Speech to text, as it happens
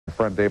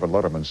friend David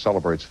Letterman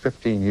celebrates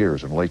 15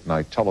 years in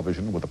late-night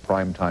television with a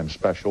primetime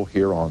special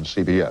here on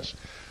CBS.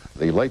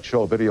 The Late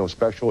Show video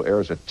special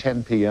airs at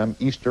 10 p.m.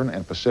 Eastern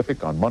and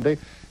Pacific on Monday,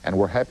 and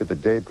we're happy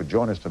that Dave could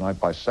join us tonight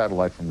by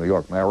satellite from New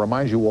York. May I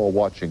remind you all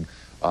watching,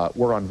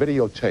 we're on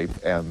videotape,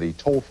 and the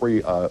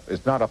toll-free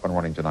is not up and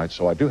running tonight,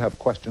 so I do have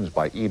questions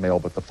by email,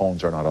 but the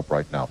phones are not up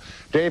right now.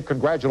 Dave,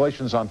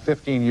 congratulations on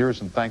 15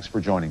 years, and thanks for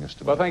joining us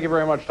today. Well, thank you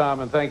very much, Tom,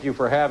 and thank you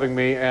for having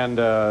me. And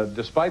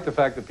despite the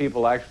fact that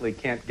people actually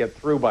can't get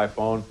through by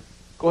phone,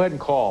 go ahead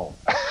and call.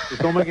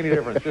 Just don't make any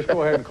difference. Just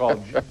go ahead and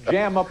call.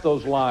 Jam up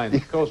those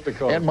lines, coast to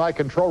coast. In my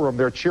control room,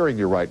 they're cheering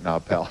you right now,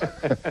 pal.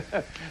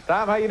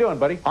 Tom, how you doing,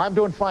 buddy? I'm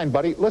doing fine,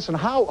 buddy. Listen,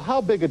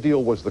 how big a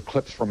deal was the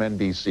clips from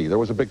NBC? There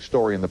was a big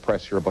story in the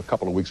press here a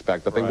couple of weeks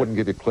back that they wouldn't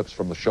give you clips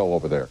from the show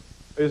over there.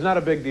 It's not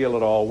a big deal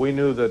at all. We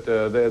knew that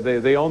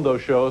they owned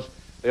those shows.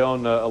 They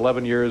own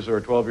 11 years or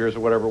 12 years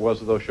or whatever it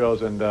was of those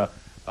shows, and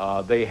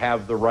they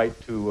have the right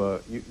to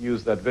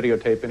use that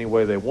videotape any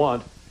way they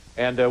want.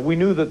 And we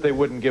knew that they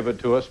wouldn't give it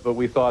to us, but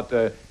we thought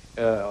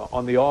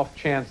on the off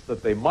chance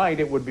that they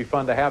might, it would be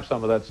fun to have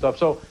some of that stuff.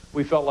 So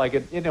we felt like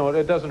it, you know,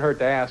 it doesn't hurt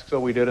to ask,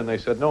 so we did, and they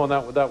said no, and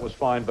that was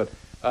fine. But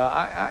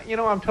you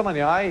know, I'm telling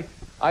you,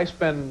 I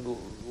spend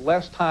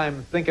less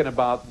time thinking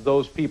about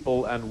those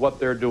people and what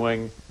they're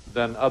doing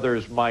than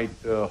others might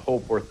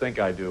hope or think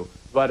I do.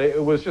 But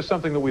it was just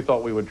something that we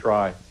thought we would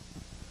try.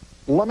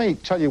 Let me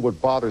tell you what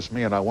bothers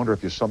me, and I wonder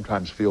if you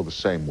sometimes feel the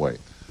same way.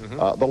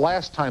 The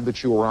last time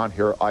that you were on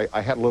here,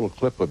 I had a little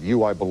clip of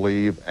you, I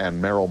believe, and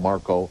Meryl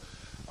Marco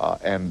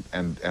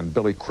and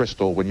Billy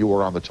Crystal when you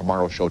were on the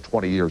Tomorrow Show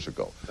 20 years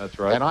ago. That's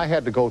right. And I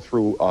had to go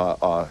through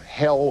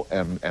hell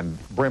and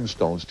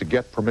brimstones to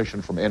get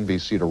permission from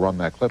NBC to run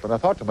that clip. And I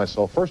thought to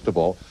myself, first of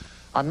all,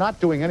 I'm not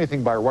doing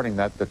anything by running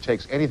that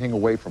takes anything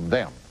away from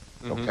them,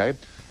 okay?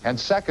 And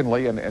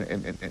secondly, and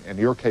in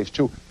your case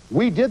too,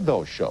 we did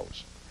those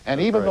shows. And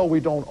even though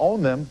we don't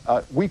own them,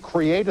 we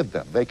created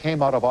them. They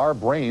came out of our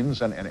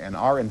brains and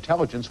our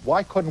intelligence.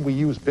 Why couldn't we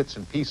use bits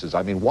and pieces?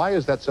 I mean, why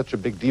is that such a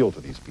big deal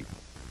to these people?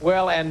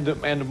 Well,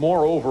 and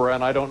moreover,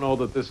 and I don't know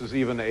that this is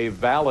even a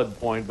valid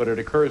point, but it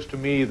occurs to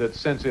me that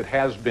since it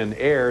has been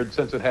aired,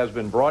 since it has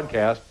been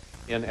broadcast,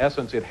 in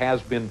essence, it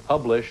has been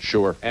published.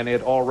 Sure. And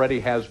it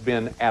already has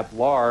been at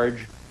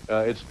large.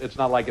 It's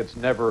not like it's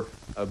never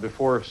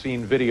before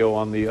seen video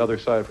on the other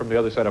side, from the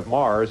other side of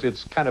Mars.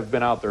 It's kind of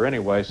been out there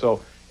anyway.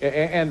 So.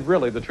 And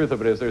really, the truth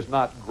of it is there's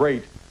not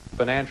great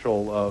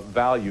financial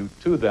value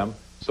to them,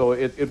 so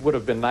it would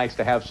have been nice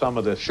to have some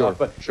of this stuff.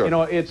 But, you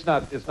know, it's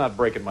not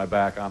breaking my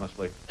back,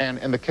 honestly. And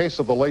in the case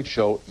of The Late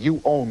Show,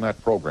 you own that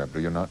program,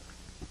 do you not?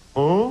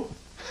 Huh?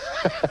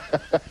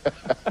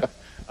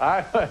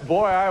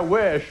 Boy, I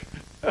wish.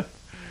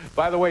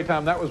 By the way,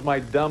 Tom, that was my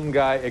dumb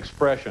guy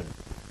expression.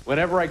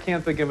 Whenever I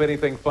can't think of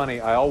anything funny,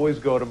 I always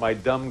go to my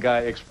dumb guy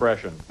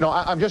expression. No,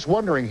 I'm just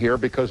wondering here,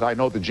 because I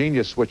know the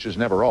genius switch is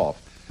never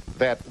off,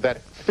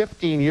 that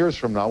 15 years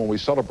from now, when we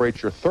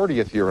celebrate your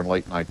 30th year in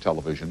late-night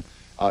television,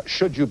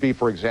 should you be,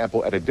 for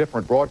example, at a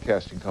different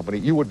broadcasting company,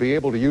 you would be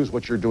able to use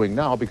what you're doing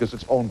now because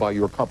it's owned by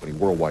your company,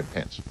 Worldwide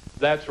Pins.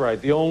 That's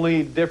right. The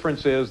only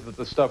difference is that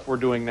the stuff we're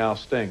doing now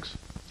stinks.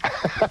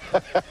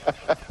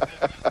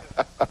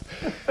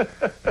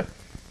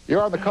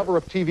 You're on the cover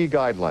of TV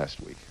Guide last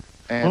week.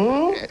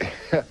 And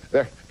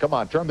there, come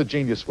on, turn the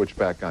genius switch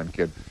back on,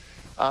 kid.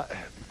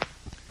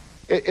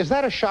 Is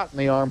that a shot in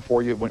the arm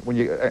for you when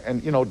you,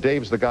 and you know,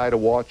 Dave's the guy to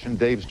watch and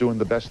Dave's doing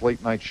the best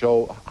late night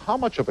show? How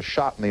much of a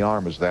shot in the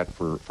arm is that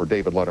for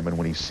David Letterman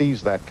when he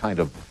sees that kind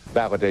of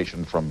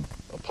validation from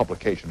a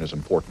publication as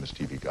important as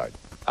TV Guide?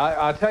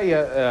 I'll tell you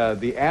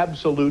the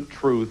absolute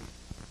truth.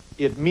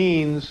 It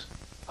means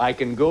I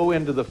can go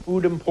into the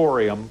food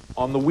emporium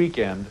on the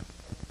weekend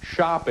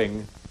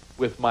shopping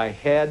with my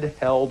head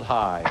held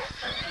high.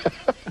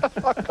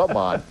 Come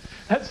on.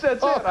 That's it.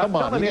 Come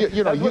on.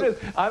 You know,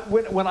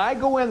 when I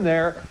go in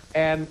there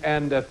and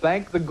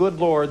thank the good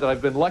Lord that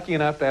I've been lucky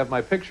enough to have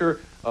my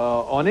picture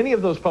on any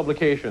of those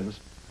publications,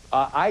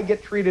 I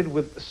get treated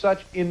with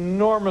such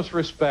enormous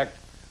respect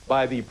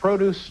by the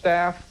produce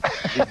staff,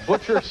 the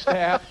butcher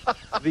staff,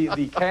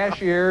 the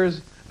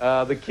cashiers,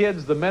 the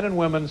kids, the men and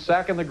women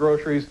sacking the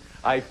groceries.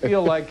 I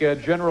feel like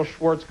General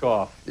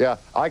Schwarzkopf. Yeah,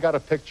 I got a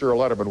picture of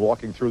Letterman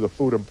walking through the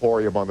food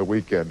emporium on the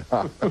weekend.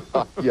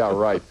 Yeah,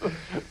 right.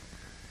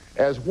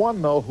 As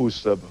one, though,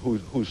 who's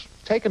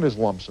taken his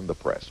lumps in the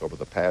press over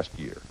the past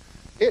year,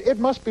 it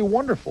must be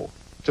wonderful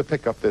to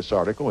pick up this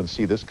article and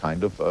see this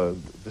kind of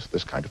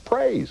this kind of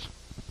praise.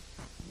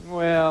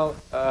 Well,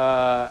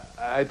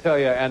 I tell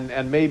you,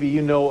 and maybe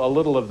you know a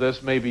little of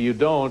this, maybe you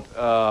don't.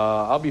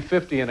 I'll be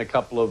 50 in a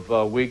couple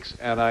of weeks,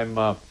 and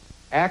I'm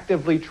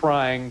actively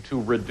trying to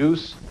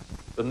reduce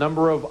the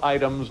number of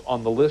items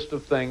on the list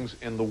of things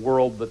in the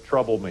world that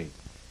trouble me.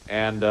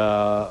 And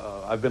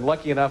I've been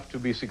lucky enough to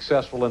be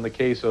successful in the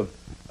case of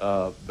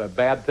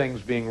bad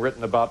things being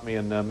written about me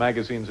in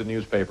magazines and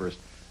newspapers.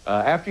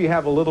 After you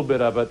have a little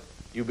bit of it,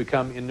 you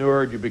become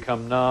inured, you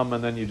become numb,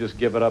 and then you just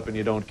give it up and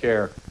you don't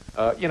care.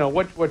 You know,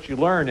 what you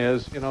learn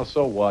is, you know,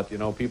 so what? You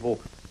know, people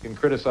can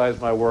criticize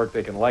my work,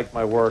 they can like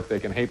my work, they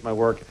can hate my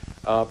work.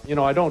 You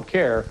know, I don't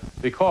care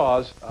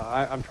because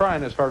I'm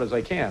trying as hard as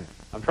I can.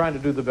 I'm trying to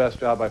do the best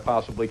job I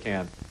possibly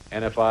can.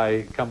 And if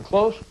I come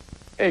close,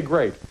 hey,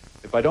 great.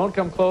 If I don't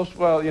come close,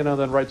 well, you know,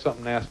 then write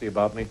something nasty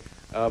about me.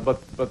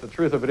 But the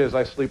truth of it is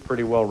I sleep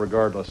pretty well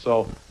regardless.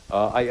 So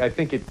I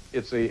think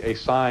it's a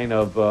sign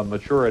of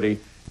maturity.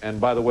 And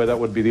by the way, that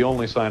would be the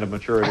only sign of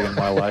maturity in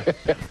my life.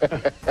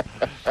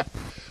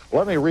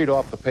 Let me read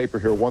off the paper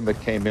here, one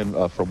that came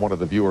in from one of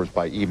the viewers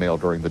by email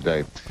during the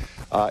day.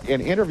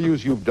 In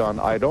interviews you've done,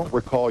 I don't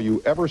recall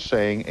you ever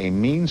saying a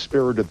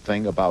mean-spirited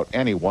thing about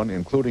anyone,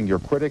 including your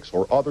critics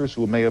or others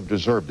who may have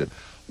deserved it.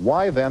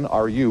 Why then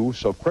are you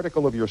so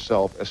critical of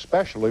yourself,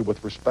 especially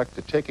with respect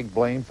to taking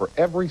blame for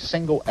every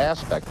single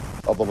aspect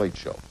of The Late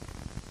Show?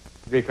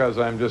 Because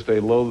I'm just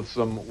a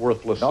loathsome,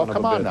 worthless son of a bitch.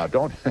 No, come on now,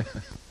 don't.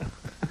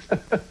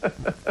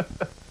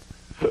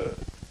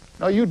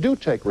 No, you do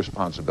take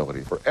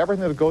responsibility for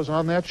everything that goes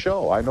on that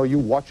show. I know you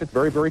watch it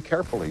very, very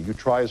carefully. You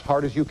try as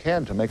hard as you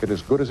can to make it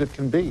as good as it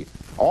can be.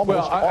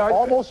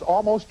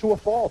 Almost to a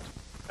fault.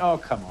 Oh,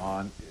 come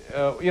on.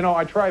 You know,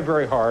 I try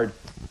very hard,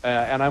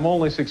 and I'm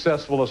only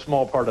successful a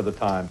small part of the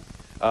time.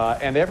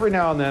 And every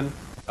now and then,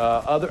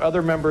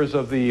 other members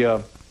of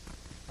the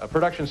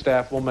production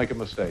staff will make a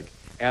mistake.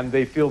 And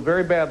they feel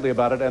very badly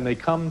about it, and they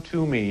come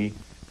to me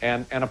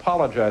and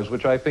apologize,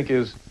 which I think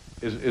is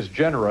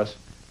generous.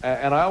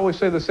 And I always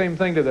say the same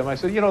thing to them. I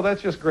say, you know,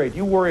 that's just great.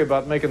 You worry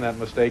about making that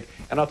mistake.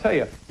 And I'll tell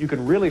you, you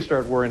can really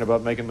start worrying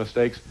about making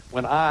mistakes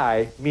when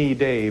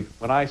Dave,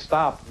 when I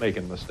stop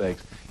making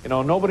mistakes. You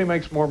know, nobody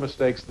makes more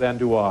mistakes than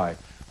do I.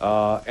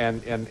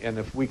 And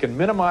if we can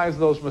minimize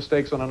those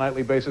mistakes on a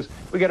nightly basis,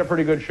 we get a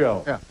pretty good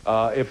show.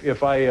 Yeah.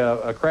 If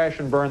I crash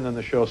and burn, then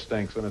the show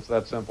stinks, and it's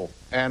that simple.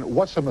 And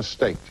what's a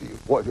mistake to you?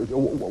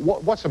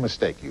 What's a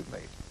mistake you've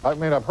made? I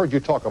mean, I've heard you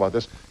talk about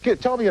this.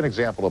 Tell me an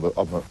example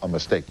of a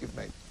mistake you've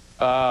made.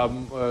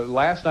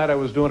 Last night I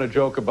was doing a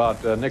joke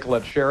about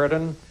Nicolette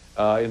Sheridan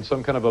in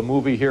some kind of a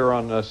movie here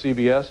on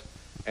CBS,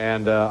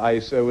 and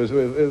it was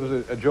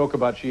a joke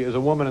about she is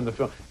a woman in the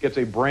film gets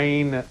a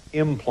brain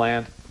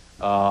implant.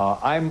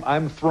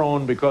 I'm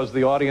thrown because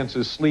the audience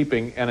is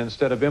sleeping, and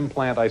instead of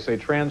implant I say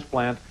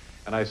transplant,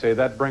 and I say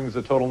that brings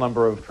the total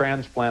number of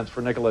transplants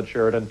for Nicolette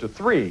Sheridan to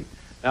 3.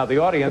 Now the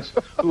audience,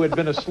 who had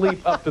been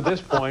asleep up to this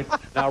point,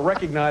 now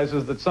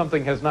recognizes that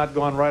something has not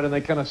gone right, and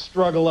they kind of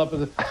struggle up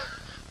and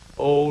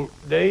oh,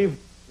 Dave,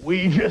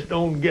 we just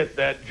don't get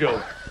that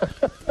joke.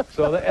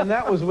 So, and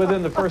that was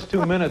within the first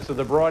 2 minutes of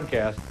the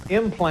broadcast.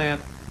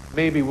 Implant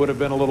maybe would have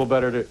been a little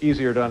better,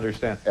 easier to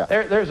understand. Yeah.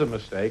 There's a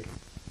mistake.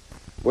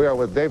 We are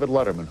with David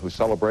Letterman, who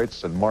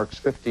celebrates and marks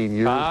 15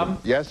 years.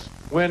 Yes?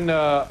 When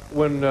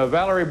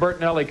Valerie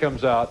Bertinelli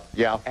comes out,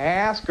 yeah,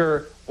 ask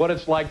her what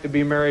it's like to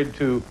be married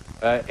to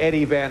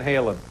Eddie Van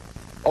Halen.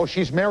 Oh,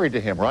 she's married to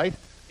him, right?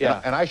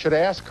 Yeah. And I should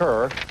ask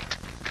her,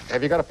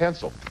 have you got a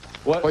pencil?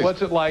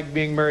 What's it like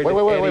being married to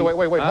Eddie?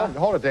 Wait. Huh?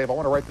 Hold it, Dave. I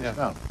want to write this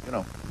down. You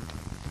know,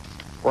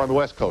 we're on the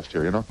West Coast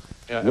here, you know.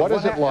 Yeah. What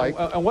is it like?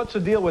 And what's the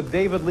deal with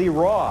David Lee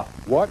Roth?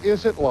 What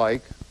is it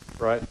like,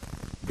 right,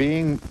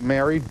 being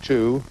married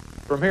to...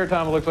 From here,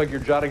 Tom, it looks like you're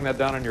jotting that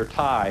down in your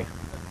tie.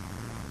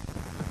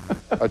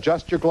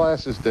 Adjust your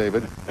glasses,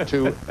 David.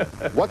 To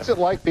what's it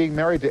like being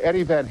married to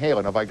Eddie Van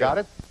Halen? Have I got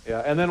it?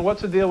 Yeah, and then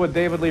what's the deal with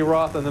David Lee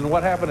Roth? And then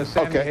what happened to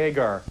Sammy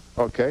Hagar?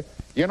 Okay.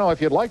 You know,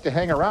 if you'd like to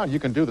hang around, you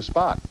can do the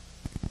spot.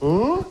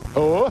 Huh?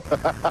 Oh.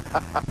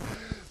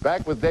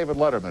 Back with David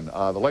Letterman.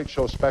 The Late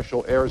Show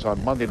special airs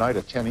on Monday night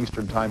at 10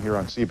 Eastern Time here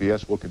on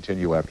CBS. We'll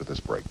continue after this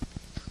break.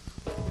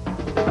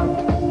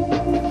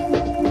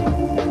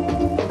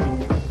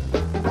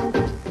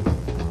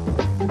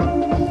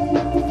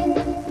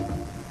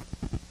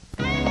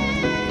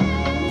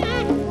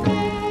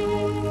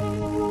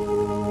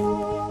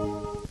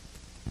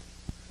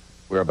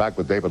 We are back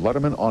with David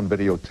Letterman on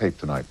videotape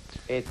tonight.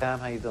 Hey, Tom,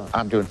 how you doing?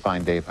 I'm doing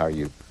fine, Dave. How are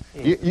you?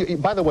 Hey.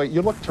 By the way,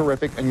 you look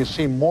terrific, and you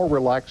seem more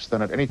relaxed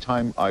than at any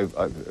time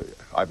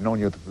I've known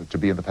you to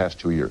be in the past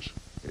 2 years.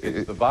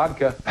 It's the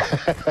vodka.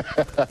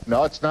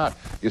 No, it's not.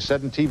 You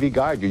said in TV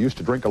Guide you used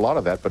to drink a lot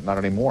of that, but not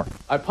anymore.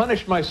 I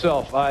punished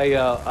myself.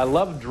 I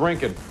loved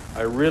drinking.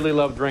 I really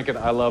loved drinking.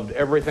 I loved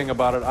everything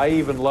about it. I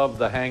even loved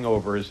the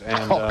hangovers.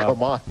 And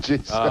come on,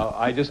 jeez.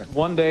 I just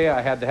one day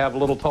I had to have a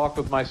little talk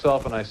with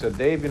myself, and I said,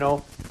 Dave, you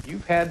know,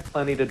 you've had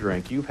plenty to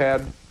drink. You've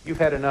had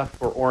enough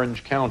for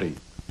Orange County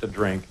to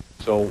drink.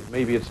 So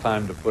maybe it's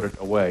time to put it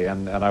away.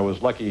 And I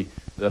was lucky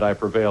that I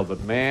prevailed.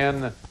 But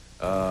man,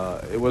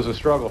 it was a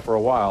struggle for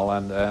a while.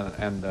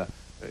 And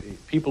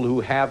people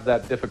who have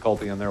that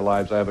difficulty in their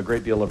lives, I have a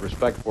great deal of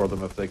respect for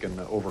them if they can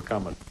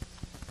overcome it.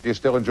 Do you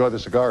still enjoy the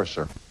cigars,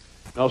 sir?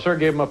 No, sir.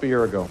 Gave them up a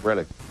year ago.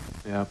 Really?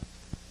 Yeah.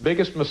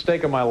 Biggest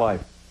mistake of my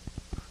life.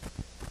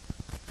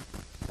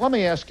 Let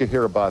me ask you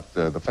here about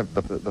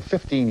the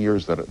 15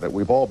 years that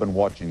we've all been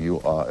watching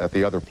you at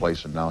the other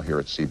place and now here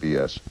at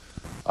CBS.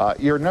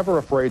 You're never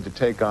afraid to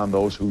take on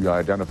those who you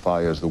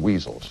identify as the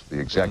weasels, the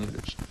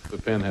executives. The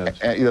pinheads.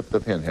 The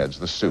pinheads,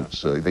 the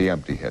suits, the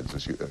empty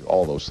heads,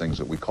 all those things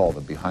that we call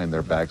them behind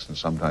their backs and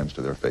sometimes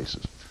to their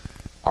faces.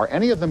 Are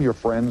any of them your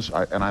friends?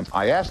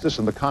 I ask this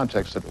in the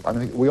context that, I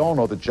mean, we all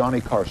know that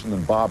Johnny Carson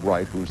and Bob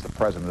Wright, who's the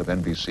president of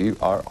NBC,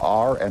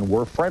 are and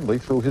were friendly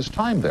through his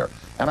time there.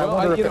 And well,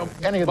 I wonder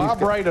if any of these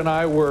Bob Wright and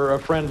I were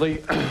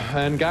friendly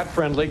and got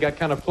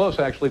kind of close,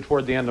 actually,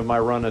 toward the end of my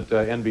run at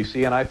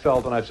NBC. And I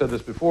felt, and I've said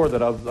this before,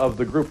 that of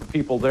the group of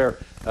people there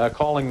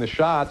calling the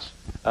shots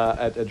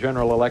at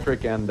General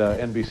Electric and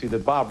NBC,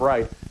 that Bob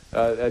Wright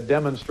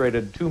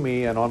demonstrated to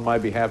me and on my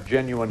behalf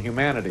genuine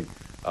humanity.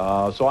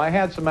 So I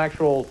had some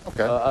actual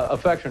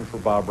affection for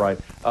Bob Wright.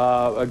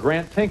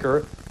 Grant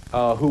Tinker,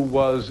 who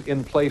was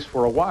in place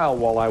for a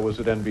while I was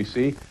at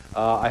NBC,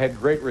 I had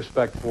great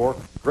respect for,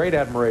 great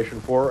admiration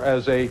for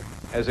as a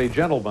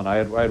gentleman. I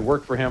had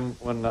worked for him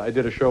when I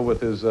did a show with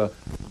his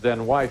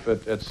then wife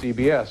at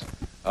CBS.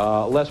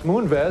 Les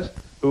Moonves,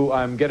 who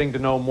I'm getting to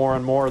know more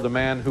and more, the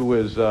man who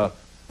is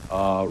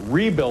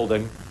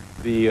rebuilding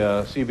the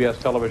CBS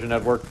television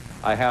network.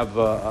 I have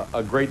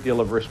a great deal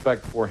of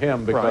respect for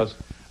him because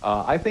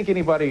I think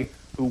anybody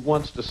who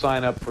wants to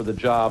sign up for the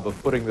job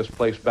of putting this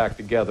place back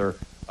together,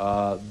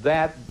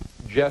 that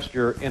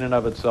gesture in and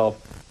of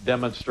itself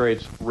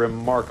demonstrates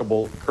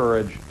remarkable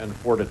courage and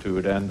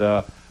fortitude, and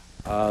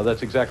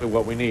that's exactly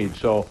what we need.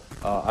 So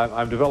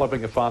I'm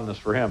developing a fondness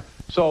for him.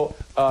 So,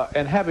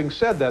 and having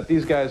said that,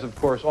 these guys, of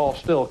course, all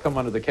still come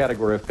under the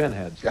category of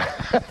pinheads.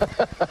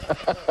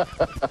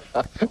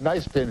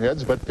 Nice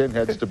pinheads, but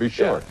pinheads to be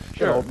sure. Yeah,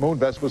 sure. You know,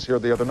 Moonves was here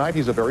the other night.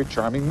 He's a very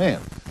charming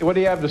man. What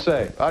do you have to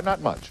say?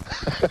 Not much.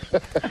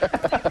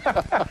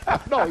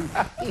 No,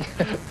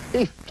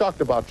 he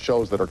talked about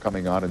shows that are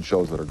coming on and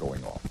shows that are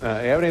going off. You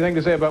have anything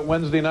to say about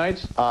Wednesday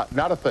nights?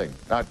 Not a thing.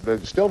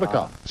 Still to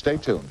come. Stay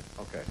tuned.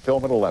 Okay.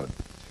 Film at 11.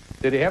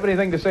 Did he have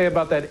anything to say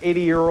about that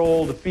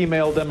 80-year-old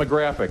female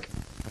demographic?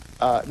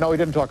 No, he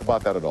didn't talk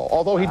about that at all.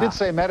 Although he did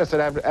say Madison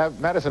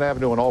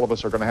Avenue and all of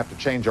us are going to have to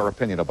change our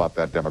opinion about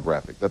that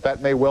demographic,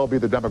 that may well be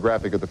the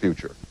demographic of the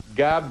future.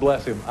 God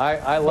bless him.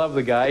 I love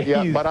the guy.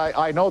 Yeah, but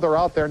I know they're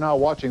out there now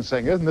watching,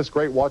 saying, isn't this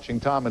great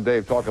watching Tom and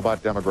Dave talk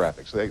about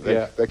demographics?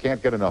 They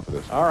can't get enough of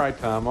this. All right,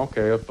 Tom.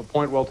 Okay, a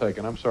point well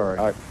taken. I'm sorry.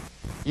 All right.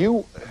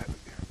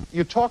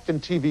 You talked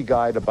in TV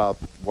Guide about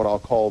what I'll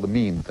call the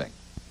mean thing,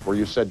 where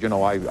you said, you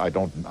know,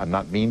 I'm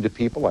not mean to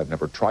people. I've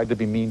never tried to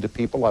be mean to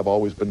people. I've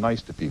always been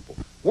nice to people.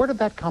 Where did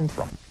that come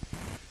from?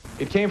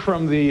 It came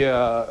from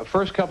the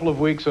first couple of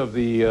weeks of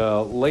the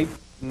late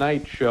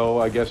night show,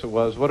 I guess it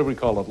was. What do we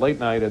call it? Late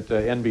night at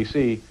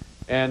NBC.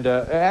 And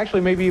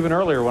actually maybe even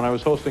earlier when I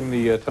was hosting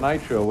the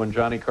Tonight Show, when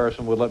Johnny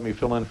Carson would let me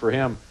fill in for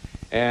him.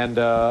 And,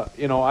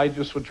 you know, I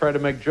just would try to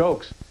make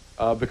jokes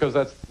because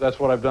that's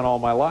what I've done all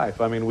my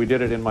life. I mean, we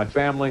did it in my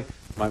family.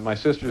 My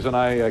sisters and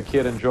I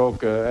kid and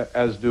joke,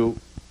 as do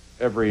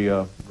every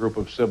group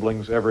of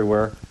siblings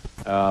everywhere.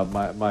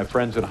 My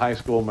friends in high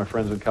school, my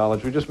friends in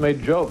college, we just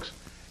made jokes,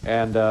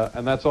 and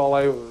that's all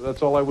I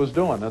was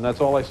doing, and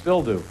that's all I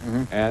still do.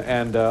 Mm-hmm.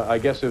 And I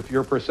guess if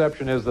your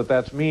perception is that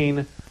that's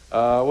mean,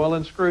 well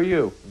then screw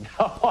you.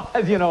 No,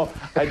 you know,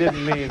 I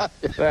didn't mean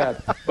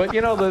that. But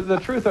you know, the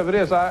truth of it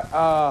is,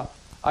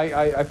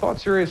 I thought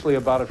seriously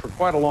about it for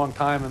quite a long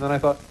time, and then I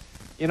thought,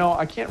 you know,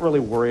 I can't really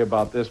worry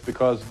about this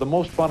because the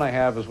most fun I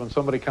have is when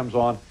somebody comes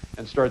on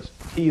and starts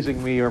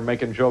teasing me or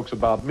making jokes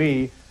about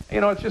me. You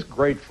know, it's just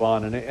great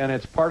fun, and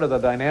it's part of the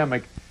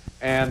dynamic.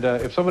 And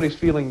if somebody's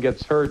feelings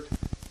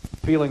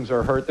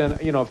are hurt, then,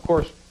 you know, of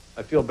course,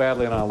 I feel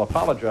badly and I'll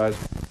apologize.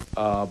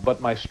 But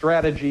my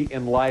strategy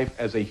in life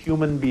as a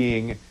human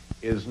being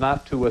is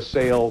not to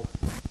assail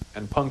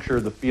and puncture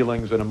the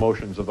feelings and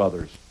emotions of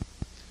others.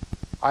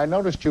 I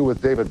noticed you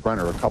with David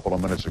Brenner a couple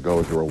of minutes ago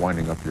as you were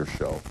winding up your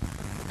show,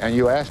 and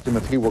you asked him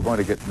if he were going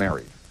to get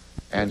married.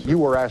 And you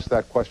were asked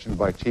that question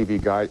by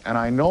TV Guide, and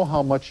I know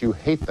how much you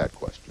hate that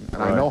question,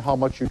 and I know how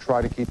much you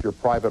try to keep your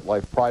private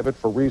life private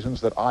for reasons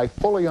that I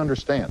fully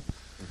understand.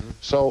 Mm-hmm.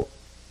 So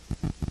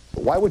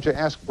why would you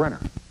ask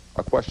Brenner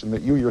a question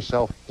that you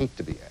yourself hate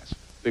to be asked?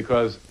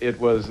 Because it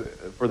was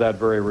for that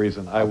very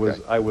reason. I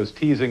was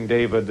teasing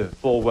David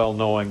full well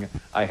knowing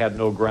I had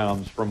no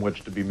grounds from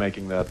which to be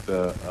making that,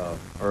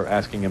 or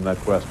asking him that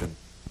question.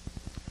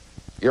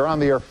 You're on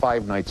the air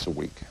 5 nights a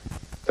week.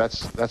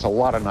 That's a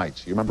lot of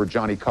nights. You remember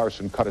Johnny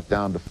Carson cut it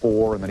down to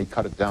 4, and then he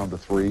cut it down to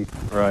 3.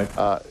 Right.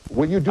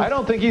 Will you do? I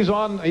don't think he's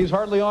on. He's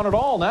hardly on at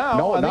all now.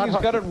 No, I think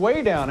he's cut it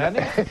way down,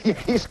 hasn't he?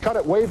 He's cut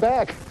it way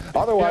back.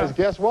 Otherwise,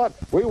 guess what?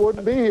 We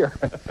wouldn't be here.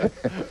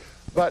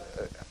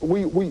 But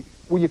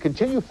will you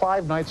continue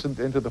 5 nights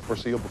into the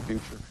foreseeable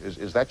future?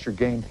 Is that your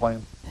game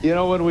plan? You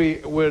know, when we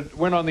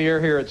went on the air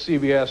here at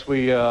CBS,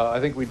 I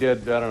think we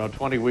did, I don't know,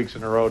 20 weeks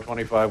in a row,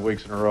 25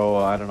 weeks in a row,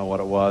 I don't know what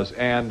it was.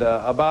 And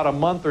about a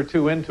month or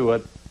 2 into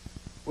it,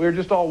 we were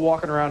just all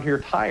walking around here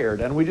tired,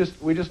 and we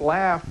just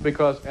laughed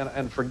because,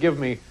 and forgive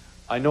me,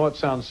 I know it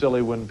sounds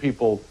silly when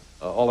people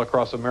all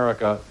across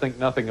America think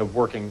nothing of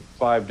working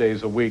 5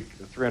 days a week,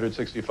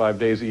 365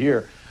 days a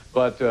year,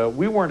 but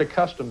we weren't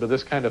accustomed to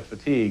this kind of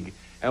fatigue,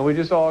 and we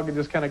just all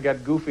kind of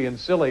got goofy and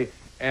silly,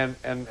 and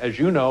as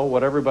you know,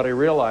 what everybody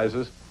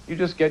realizes, you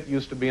just get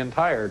used to being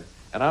tired.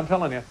 And I'm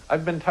telling you,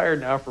 I've been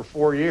tired now for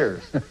 4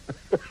 years.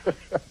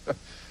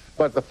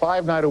 But the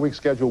 5-night-a-week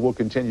schedule will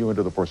continue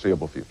into the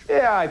foreseeable future.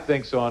 Yeah, I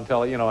think so,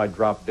 until, you know, I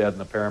drop dead and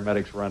the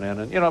paramedics run in.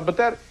 And, you know,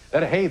 but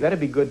hey,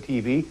 that'd be good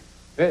TV.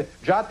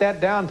 Jot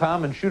that down,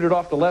 Tom, and shoot it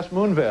off to Les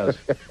Moonves.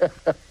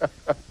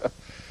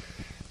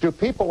 Do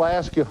people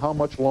ask you how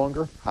much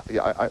longer?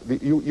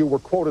 You were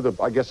quoted,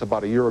 I guess,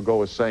 about a year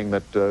ago as saying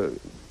that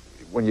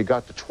when you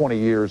got to 20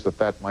 years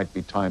that might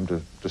be time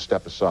to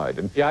step aside.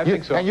 And yeah, I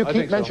think so. And you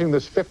keep mentioning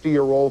this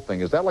 50-year-old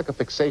thing. Is that like a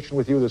fixation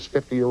with you, this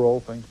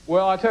 50-year-old thing?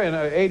 Well, I'll tell you,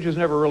 age has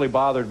never really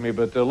bothered me,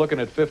 but looking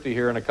at 50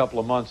 here in a couple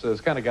of months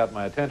has kind of got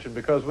my attention,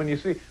 because when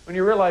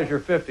you realize you're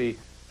 50,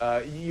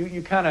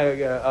 you kind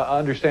of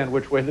understand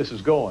which way this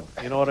is going.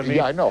 You know what I mean?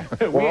 Yeah, I know.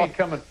 We ain't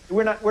coming.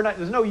 We're not.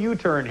 There's no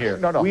U-turn here.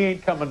 No. We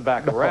ain't coming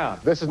back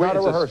around. This is not a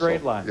rehearsal. It's a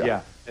straight line.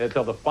 Yeah,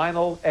 until the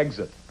final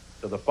exit,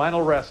 to the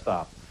final rest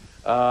stop.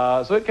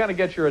 So it kind of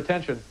gets your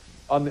attention.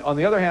 On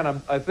the other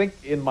hand, I think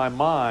in my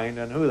mind,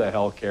 and who the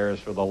hell cares,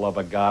 for the love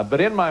of God,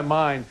 but in my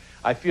mind,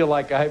 I feel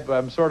like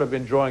I'm sort of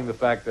enjoying the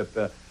fact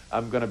that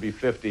I'm going to be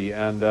 50,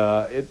 and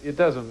it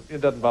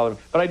doesn't bother me.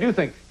 But I do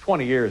think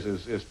 20 years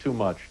is too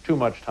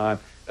much time.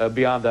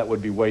 Beyond that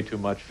would be way too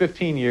much.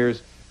 15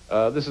 years,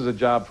 this is a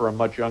job for a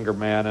much younger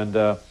man, and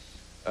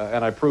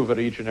I prove it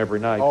each and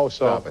every night. Oh,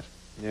 stop it.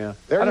 Yeah.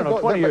 I don't know,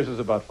 20 years is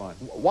about fine.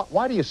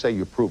 Why do you say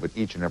you prove it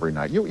each and every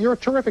night? You're a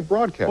terrific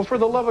broadcaster. Well, for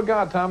the love of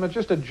God, Tom, it's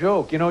just a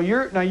joke. You know,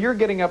 you're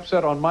getting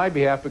upset on my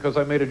behalf because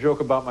I made a joke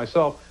about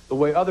myself, the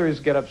way others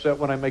get upset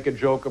when I make a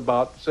joke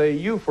about, say,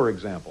 you, for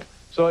example.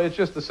 So it's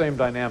just the same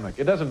dynamic.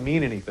 It doesn't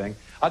mean anything.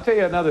 I'll tell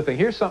you another thing.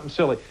 Here's something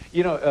silly.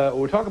 You know,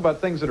 we talk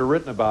about things that are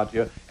written about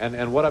you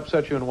and what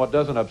upsets you and what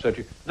doesn't upset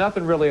you.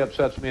 Nothing really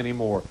upsets me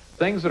anymore.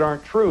 Things that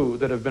aren't true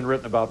that have been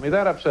written about me,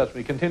 that upsets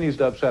me, continues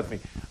to upset me.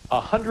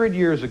 100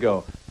 years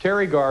ago,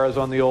 Terry Garr is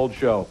on the old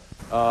show.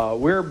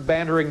 We're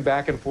bantering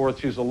back and forth.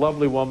 She's a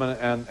lovely woman,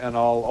 and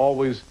I'll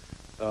always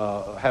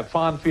have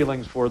fond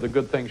feelings for the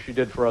good things she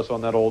did for us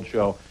on that old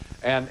show.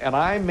 And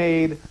I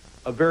made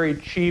a very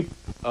cheap,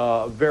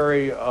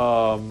 very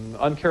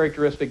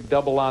uncharacteristic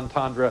double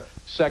entendre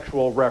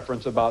sexual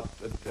reference about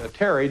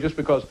Terry, just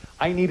because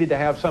I needed to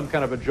have some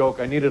kind of a joke.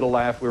 I needed a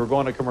laugh. We were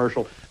going to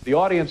commercial. The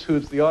audience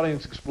hoots, the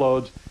audience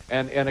explodes,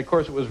 and of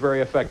course it was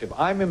very effective.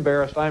 I'm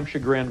embarrassed, I'm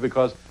chagrined,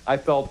 because I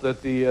felt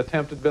that the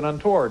attempt had been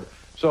untoward.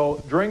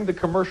 So during the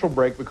commercial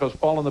break, because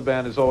Paul and the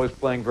band is always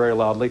playing very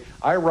loudly,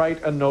 I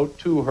write a note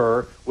to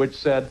her which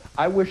said,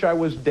 "I wish I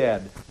was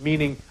dead,"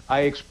 meaning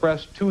I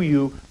expressed to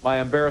you my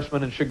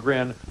embarrassment and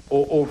chagrin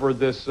over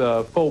this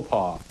faux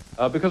pas,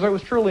 because I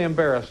was truly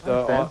embarrassed.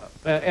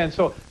 And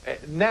so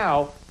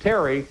now,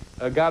 Terry,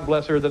 God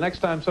bless her, the next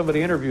time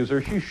somebody interviews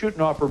her, she's shooting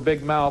off her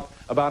big mouth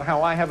about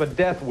how I have a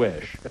death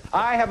wish.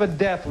 I have a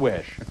death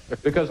wish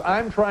because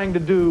I'm trying to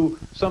do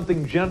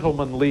something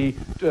gentlemanly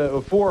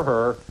for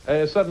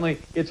her. Suddenly,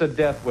 it's a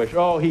death wish.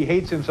 Oh, he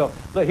hates himself.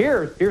 But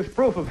here's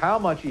proof of how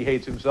much he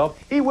hates himself.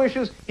 He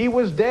wishes he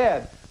was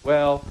dead.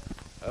 Well,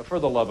 for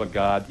the love of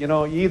God, you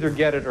know, you either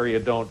get it or you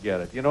don't get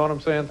it. You know what I'm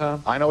saying,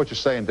 Tom? I know what you're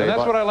saying, Dave. And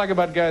that's what I like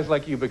about guys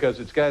like you,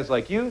 because it's guys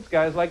like you, it's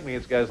guys like me,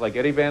 it's guys like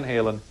Eddie Van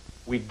Halen.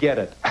 We get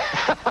it.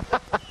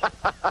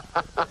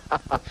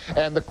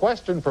 And the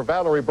question for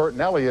Valerie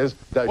Bertinelli is,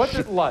 what's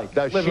it like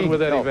living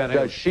with Eddie Van Halen?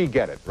 Does she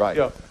get it? Right.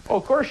 Yeah. Oh,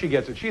 of course she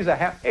gets it. She's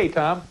hey,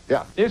 Tom.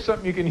 Yeah. Here's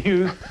something you can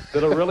use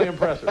that'll really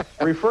impress her.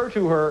 Refer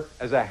to her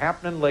as a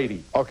happening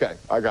lady. Okay,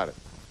 I got it.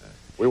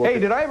 Hey,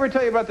 did I ever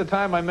tell you about the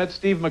time I met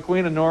Steve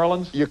McQueen in New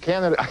Orleans? You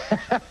can.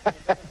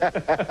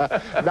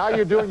 Now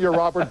you're doing your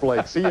Robert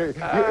Blake. See,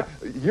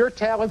 your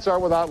talents are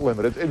without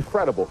limit. It's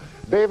incredible.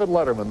 David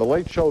Letterman, The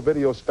Late Show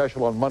video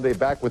special on Monday.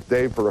 Back with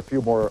Dave for a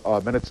few more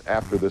minutes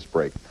after this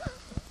break.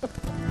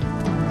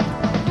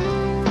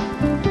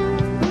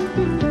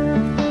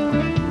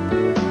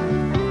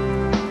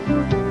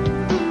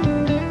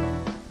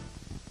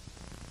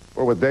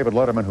 We're with David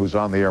Letterman, who's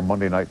on the air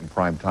Monday night in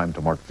prime time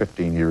to mark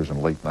 15 years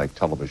in late-night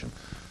television.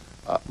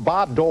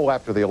 Bob Dole,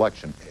 after the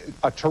election,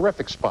 a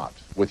terrific spot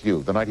with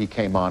you the night he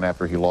came on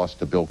after he lost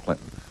to Bill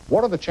Clinton.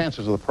 What are the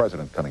chances of the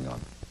president coming on?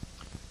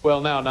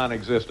 Well, now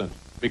non-existent,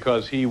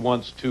 because he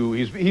wants to,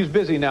 he's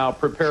busy now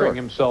preparing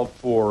himself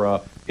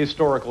for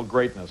historical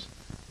greatness.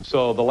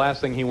 So the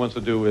last thing he wants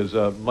to do is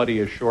muddy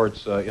his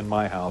shorts in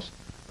my house.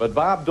 But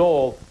Bob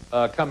Dole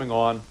coming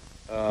on,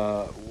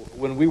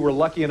 when we were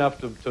lucky enough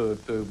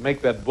to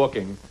make that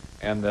booking,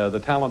 and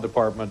the talent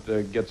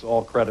department gets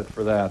all credit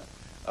for that,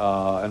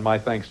 and my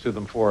thanks to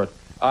them for it.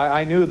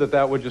 I knew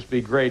that would just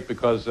be great,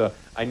 because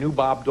I knew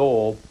Bob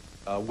Dole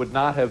would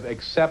not have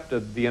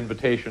accepted the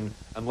invitation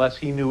unless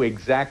he knew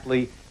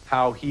exactly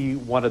how he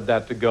wanted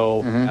that to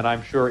go, and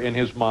I'm sure in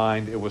his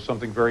mind it was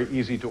something very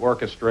easy to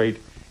orchestrate,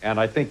 and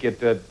I think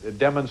it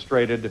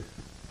demonstrated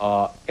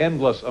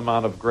endless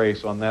amount of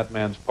grace on that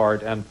man's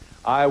part, and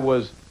I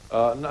was,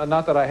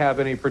 not that I have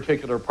any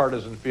particular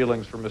partisan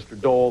feelings for Mr.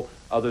 Dole,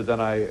 other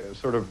than I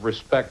sort of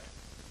respect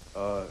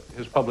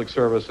his public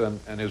service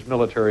and his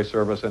military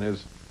service and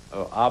his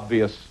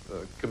obvious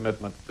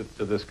commitment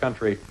to this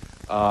country.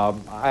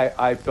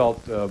 I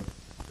felt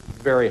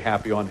very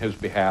happy on his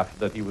behalf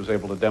that he was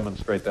able to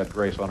demonstrate that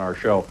grace on our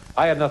show.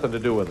 I had nothing to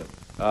do with it.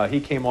 he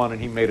came on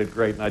and he made it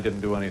great, and I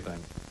didn't do anything.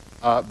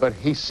 But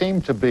he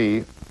seemed to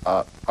be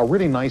a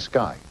really nice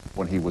guy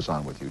when he was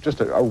on with you.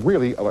 Just a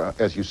really,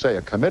 as you say,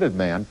 a committed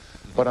man,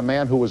 but a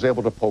man who was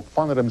able to poke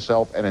fun at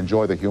himself and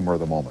enjoy the humor of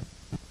the moment.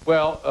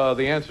 Well,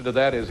 the answer to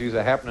that is he's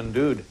a happening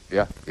dude.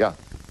 Yeah, yeah.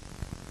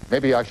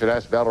 Maybe I should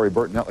ask Valerie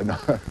Bertinelli. No.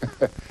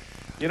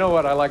 You know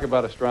what I like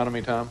about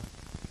astronomy, Tom?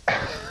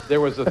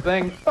 There was a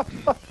thing.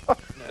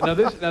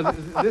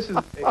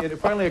 It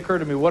finally occurred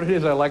to me what it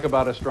is I like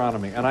about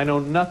astronomy, and I know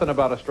nothing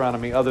about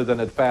astronomy other than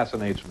it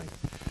fascinates me.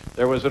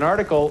 There was an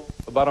article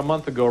about a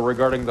month ago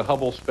regarding the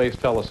Hubble Space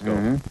Telescope.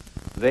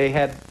 Mm-hmm. They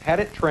had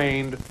it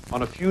trained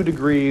on a few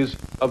degrees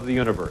of the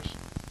universe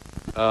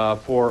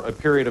for a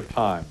period of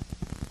time,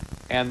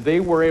 and they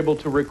were able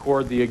to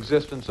record the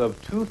existence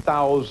of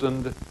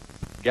 2,000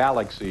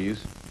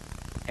 galaxies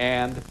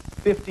and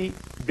 50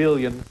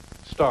 billion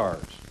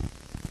stars.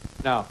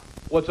 Now,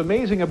 what's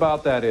amazing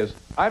about that is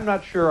I'm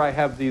not sure I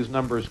have these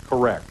numbers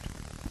correct.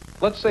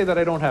 Let's say that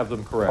I don't have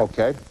them correct.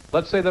 Okay.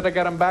 Let's say that I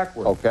got them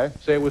backward. Okay.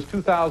 Say it was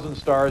 2,000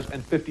 stars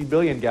and 50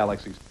 billion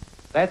galaxies.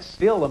 That's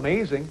still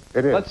amazing.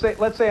 It is.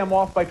 Let's say I'm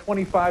off by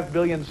 25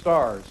 billion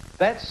stars.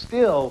 That's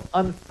still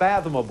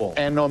unfathomable.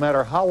 And no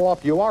matter how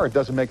off you are, it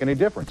doesn't make any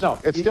difference. No,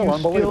 it's still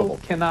unbelievable. You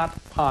still cannot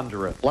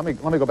ponder it. Let me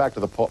go back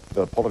to the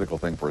political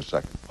thing for a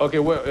second. Okay,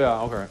 well,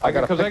 yeah, okay.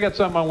 Because I got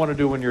something I want to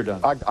do when you're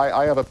done.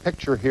 I have a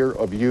picture here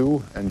of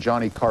you and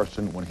Johnny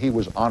Carson when he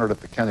was honored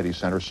at the Kennedy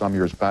Center some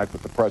years back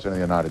with the President of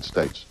the United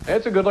States.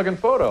 It's a good-looking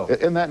photo.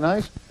 Isn't that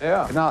nice?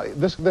 Yeah. Now,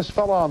 this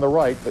fellow on the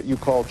right that you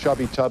call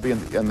Chubby Tubby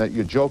and that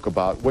you joke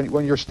about,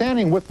 when you're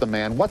standing with the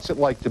man, what's it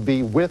like to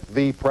be with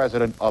the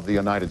President of the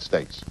United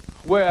States?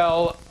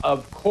 Well,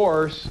 of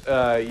course,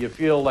 you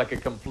feel like a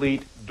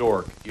complete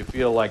dork. You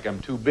feel like I'm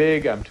too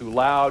big, I'm too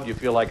loud, you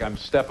feel like I'm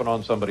stepping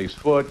on somebody's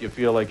foot, you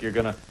feel like you're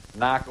going to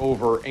knock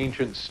over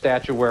ancient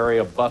statuary,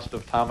 a bust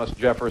of Thomas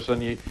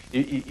Jefferson, you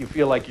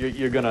feel like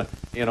you're going to,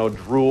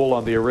 drool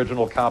on the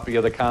original copy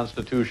of the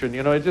Constitution.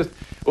 It just,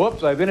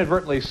 whoops, I've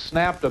inadvertently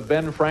snapped a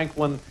Ben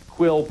Franklin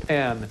quill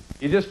pen.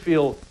 You just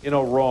feel,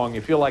 wrong.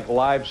 You feel like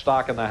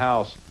livestock in the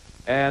house.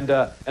 And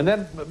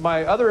then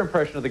my other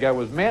impression of the guy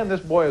was, man, this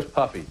boy is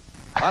puffy.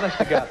 Honest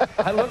to God.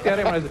 I looked at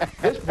him and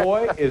I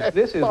said,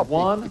 this is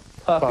one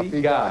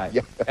puffy guy.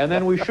 Yeah. And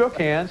then we shook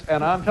hands,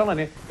 and I'm telling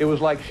you, it was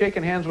like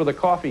shaking hands with a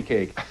coffee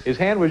cake. His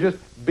hand was just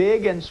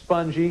big and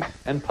spongy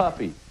and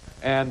puffy.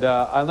 And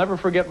I'll never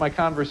forget my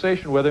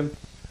conversation with him.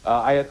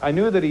 I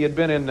knew that he had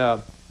been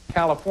in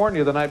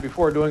California the night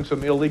before doing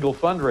some illegal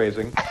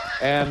fundraising.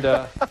 And,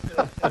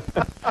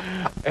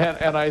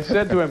 and I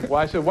said to him,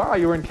 wow,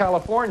 you were in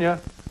California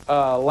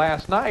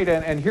last night,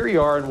 and here you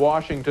are in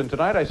Washington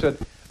tonight. I said,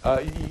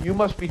 you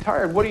must be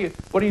tired. What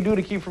do you do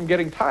to keep from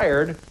getting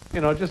tired?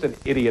 Just an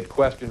idiot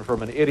question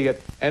from an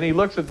idiot. And he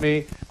looks at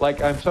me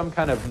like I'm some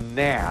kind of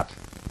gnat.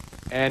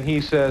 And he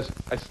says,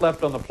 I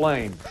slept on the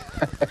plane.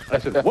 I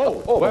said,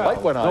 whoa, the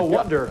light went on. No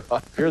wonder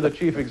you're the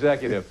chief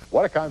executive.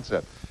 What a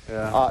concept.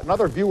 Yeah.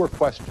 Another viewer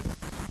question.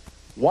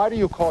 Why do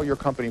you call your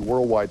company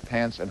Worldwide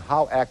Pants, and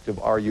how active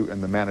are you in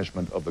the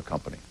management of the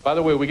company? By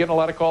the way, we getting a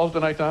lot of calls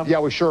tonight, Tom? Yeah,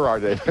 we sure are,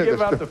 Dave.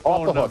 Give out the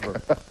phone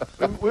number.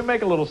 We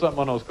make a little something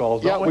on those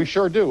calls, don't we? Yeah, we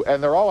sure do,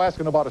 and they're all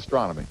asking about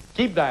astronomy.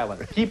 Keep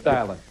dialing. Keep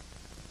dialing.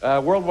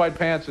 Worldwide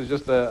Pants is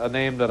just a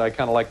name that I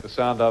kind of like the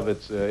sound of.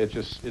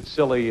 It's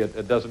silly.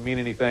 It doesn't mean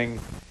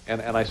anything,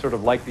 and I sort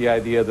of like the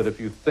idea that if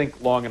you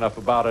think long enough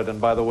about it, and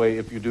by the way,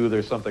 if you do,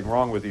 there's something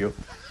wrong with you.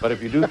 But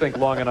if you do think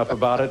long enough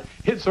about it,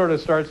 it sort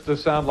of starts to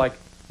sound like,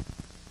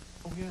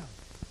 oh yeah.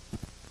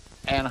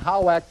 And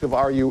how active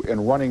are you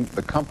in running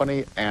the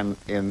company and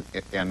in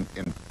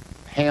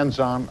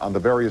hands-on on the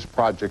various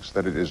projects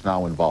that it is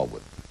now involved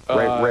with?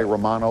 Ray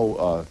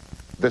Romano,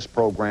 this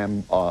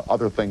program,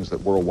 other things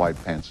that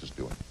Worldwide Pants is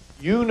doing.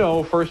 You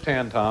know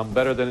firsthand, Tom,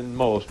 better than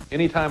most,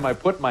 anytime I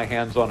put my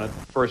hands on it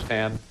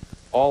firsthand,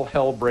 all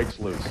hell breaks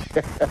loose.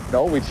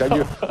 No, we tell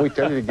you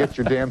to get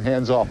your damn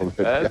hands off of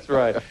it. That's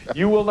right.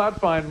 You will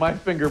not find my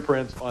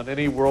fingerprints on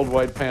any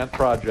Worldwide Pant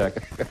project.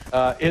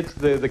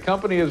 The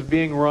company is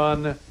being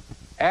run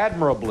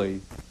admirably,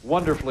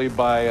 wonderfully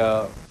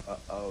by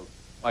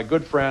my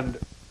good friend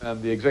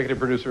and the executive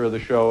producer of the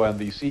show and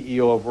the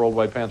CEO of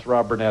Worldwide Pants,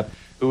 Rob Burnett,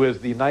 who is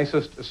the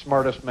nicest,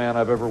 smartest man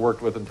I've ever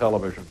worked with in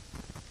television.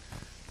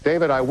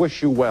 David, I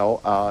wish you well.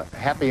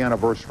 Happy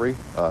anniversary.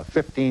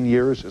 15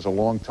 years is a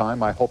long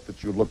time. I hope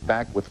that you look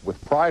back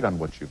with pride on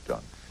what you've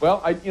done.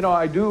 Well, I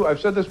do.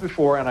 I've said this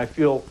before, and I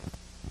feel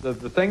the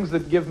things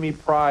that give me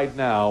pride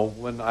now,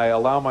 when I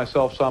allow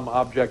myself some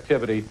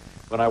objectivity,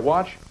 when I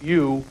watch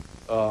you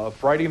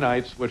Friday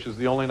nights, which is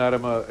the only night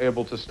I'm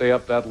able to stay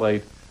up that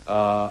late,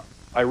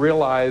 I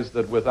realize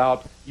that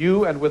without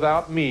you and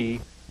without me,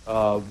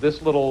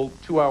 this little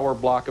 2-hour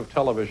block of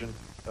television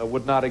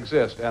would not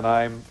exist, and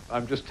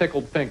I'm just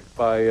tickled pink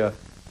by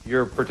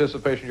your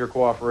participation, your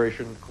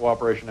cooperation,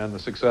 and the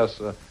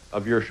success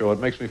of your show. It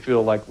makes me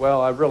feel like,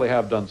 well, I really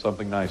have done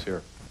something nice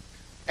here.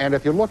 And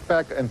if you look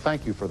back, and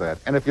thank you for that,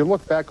 and if you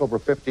look back over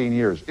 15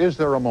 years, is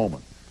there a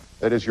moment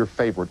that is your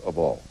favorite of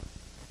all?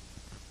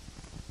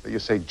 That you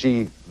say,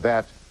 gee,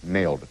 that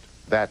nailed it.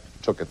 that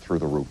took it through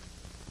the roof?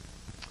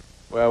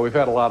 Well, we've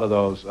had a lot of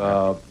those.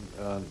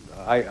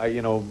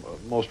 You know,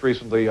 most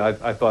recently,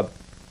 I thought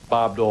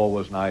Bob Dole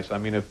was nice. I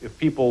mean, if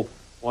people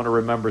want to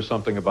remember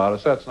something about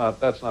us,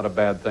 that's not a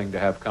bad thing to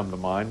have come to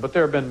mind. But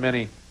there have been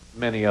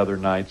many other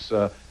nights,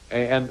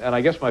 and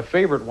I guess my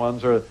favorite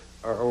ones are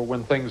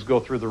when things go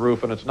through the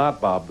roof and it's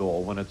not Bob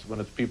Dole, when it's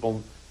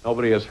people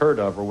nobody has heard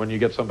of, or when you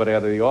get somebody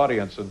out of the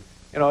audience, and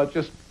you know,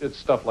 it's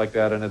stuff like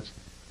that, and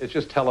it's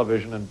just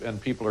television,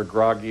 and people are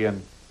groggy,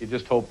 and you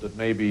just hope that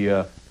maybe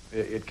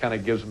it kind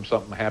of gives them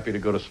something happy to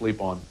go to sleep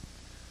on.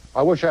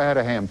 I wish I had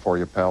a ham for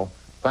you, pal.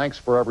 Thanks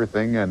for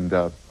everything, and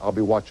I'll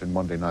be watching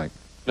Monday night.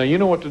 Now, you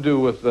know what to do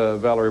with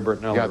Valerie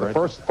Bertinelli, yeah, the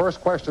right?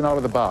 first question out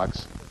of the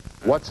box,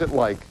 what's it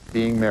like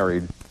being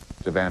married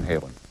to Van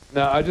Halen?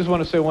 Now, I just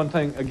want to say one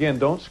thing. Again,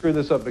 don't screw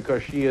this up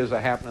because she is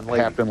a happening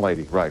lady. Happening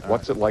lady, right.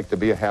 What's it like to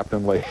be a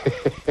happening lady?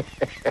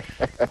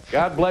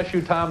 God bless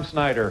you, Tom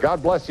Snyder.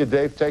 God bless you,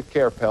 Dave. Take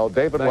care, pal.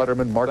 David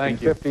Letterman, marking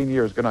 15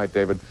 years. Good night,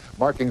 David.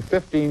 Marking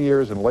 15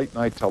 years in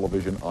late-night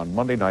television on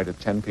Monday night at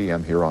 10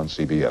 p.m. here on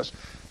CBS.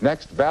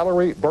 Next,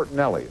 Valerie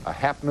Bertinelli, a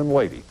happening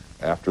lady,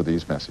 after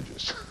these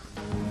messages.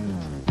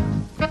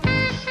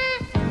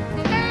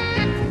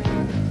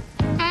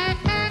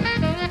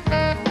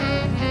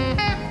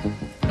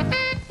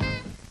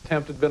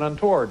 Attempt had been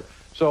untoward.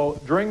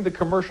 So during the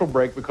commercial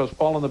break, because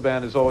Paul and the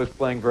band is always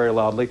playing very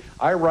loudly,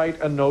 I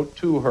write a note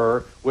to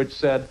her which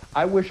said,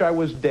 "I wish I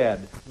was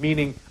dead,"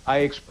 meaning I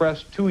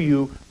expressed to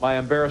you my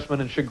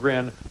embarrassment and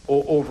chagrin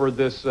over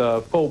this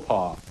faux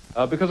pas,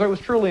 because I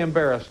was truly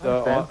embarrassed.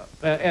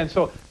 And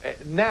so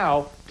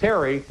now,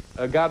 Terry,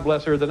 God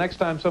bless her, the next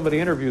time somebody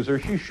interviews her,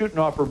 she's shooting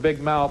off her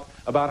big mouth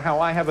about how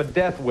I have a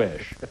death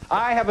wish.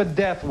 I have a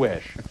death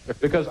wish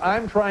because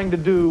I'm trying to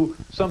do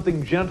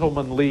something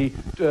gentlemanly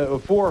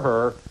for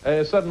her.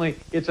 Suddenly,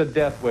 it's a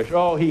death wish.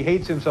 Oh, he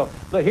hates himself.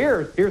 But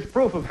here's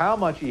proof of how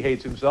much he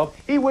hates himself.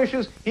 He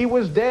wishes he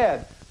was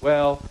dead.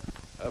 Well,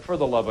 for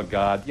the love of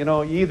God, you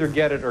know, you either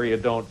get it or you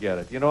don't get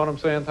it. You know what I'm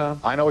saying, Tom?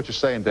 I know what you're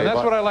saying, Dave. And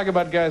that's what I like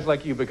about guys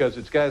like you, because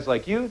it's guys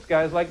like you, it's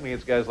guys like me,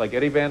 it's guys like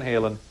Eddie Van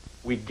Halen.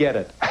 We get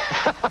it.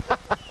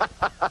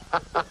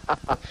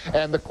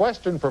 And the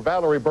question for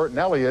Valerie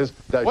Bertinelli is,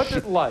 what's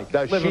it like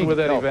living with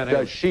Eddie Van Halen?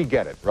 Does she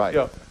get it? Right.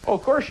 Yeah. Oh,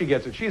 of course she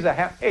gets it. She's a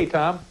hey,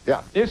 Tom.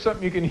 Yeah. Here's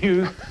something you can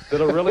use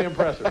that'll really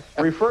impress her.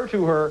 Refer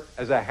to her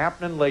as a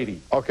happening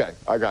lady. Okay,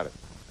 I got it.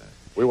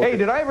 Hey,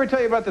 did I ever tell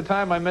you about the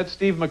time I met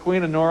Steve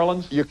McQueen in New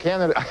Orleans? You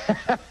can't.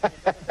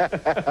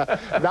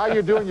 Now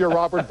you're doing your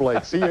Robert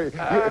Blake. See,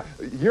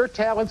 your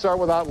talents are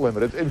without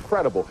limit. It's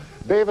incredible.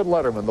 David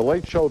Letterman, The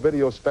Late Show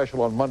video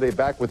special on Monday.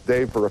 Back with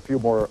Dave for a few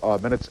more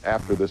minutes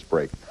after this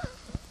break.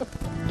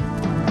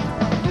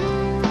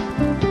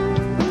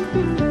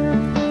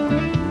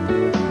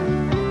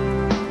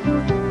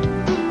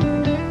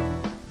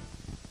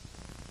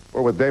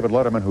 We're with David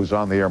Letterman, who's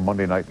on the air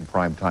Monday night in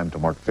prime time to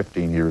mark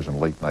 15 years in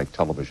late-night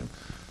television.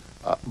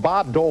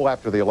 Bob Dole,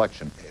 after the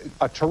election,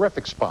 a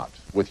terrific spot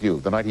with you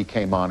the night he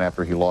came on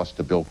after he lost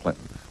to Bill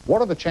Clinton.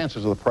 What are the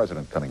chances of the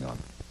president coming on?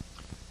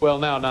 Well,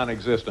 now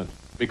non-existent,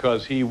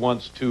 because he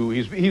wants to,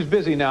 he's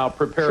busy now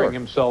preparing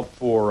himself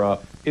for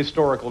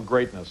historical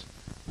greatness.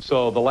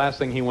 So the last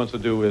thing he wants to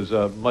do is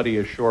muddy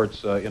his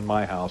shorts in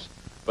my house.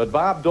 But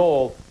Bob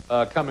Dole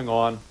coming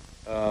on,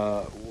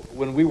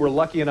 when we were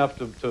lucky enough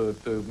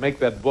to make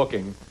that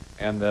booking,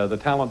 and the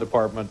talent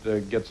department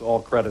gets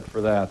all credit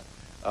for that,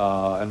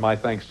 and my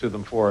thanks to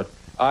them for it.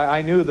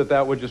 I knew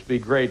that would just be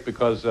great,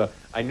 because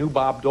I knew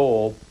Bob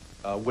Dole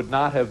would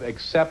not have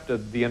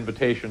accepted the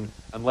invitation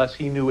unless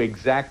he knew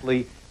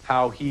exactly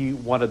how he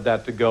wanted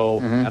that to go,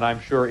 and I'm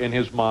sure in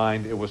his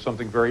mind it was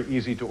something very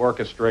easy to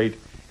orchestrate,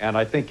 and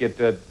I think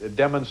it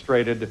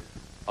demonstrated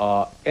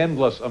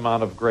endless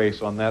amount of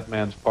grace on that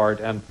man's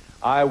part, and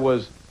I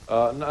was,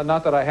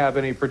 not that I have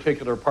any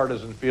particular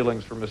partisan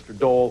feelings for Mr.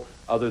 Dole,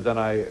 other than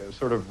I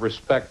sort of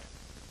respect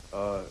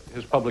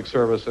his public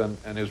service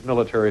and his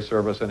military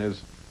service and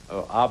his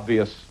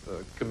obvious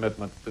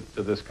commitment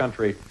to this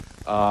country.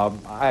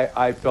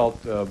 I felt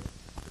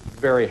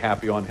very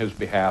happy on his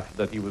behalf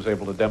that he was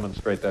able to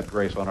demonstrate that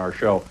grace on our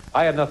show.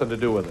 I had nothing to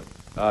do with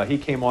it. He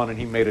came on and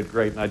he made it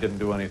great, and I didn't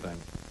do anything.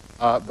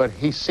 But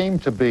he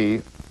seemed to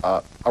be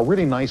a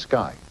really nice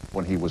guy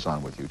when he was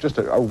on with you. Just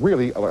a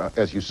really,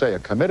 as you say, a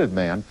committed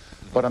man,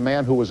 but a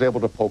man who was able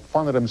to poke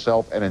fun at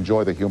himself and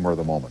enjoy the humor of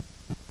the moment.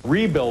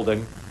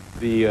 Rebuilding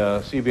the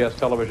CBS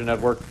television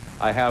network,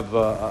 I have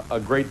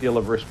a great deal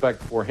of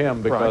respect for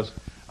him, because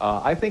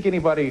I think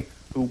anybody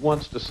who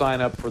wants to sign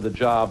up for the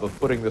job of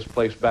putting this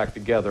place back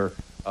together,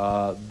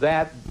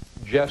 that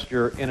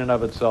gesture in and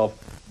of itself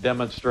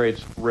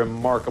demonstrates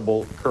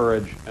remarkable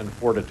courage and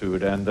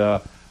fortitude, and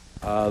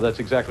that's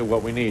exactly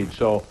what we need.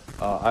 So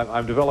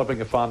I'm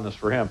developing a fondness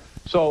for him.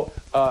 So,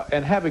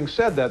 and having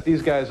said that,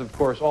 these guys, of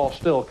course, all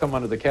still come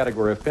under the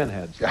category of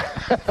pinheads.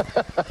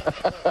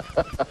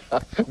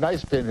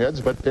 Nice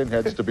pinheads, but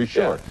pinheads to be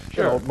sure. Yeah,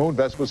 sure. You know,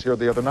 Moonves was here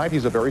the other night.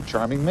 He's a very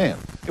charming man.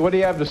 What do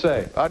you have to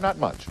say? Not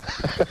much.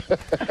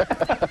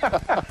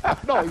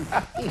 No,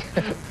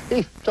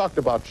 he talked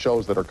about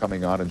shows that are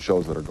coming on and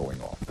shows that are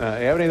going off. You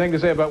have anything to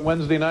say about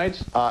Wednesday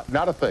nights?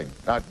 Not a thing.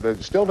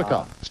 Still to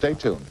come. Stay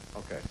tuned.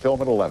 Okay.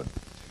 Film at 11.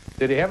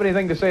 Did he have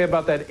anything to say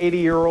about that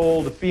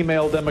 80-year-old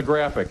female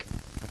demographic?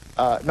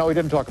 No, he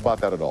didn't talk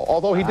about that at all.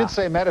 Although he did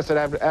say Madison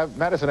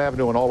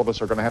Avenue and all of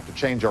us are going to have to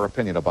change our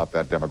opinion about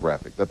that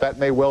demographic, that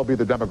may well be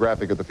the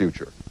demographic of the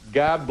future.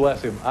 God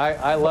bless him.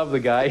 I love the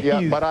guy.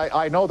 Yeah, but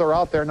I know they're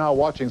out there now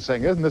watching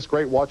saying, isn't this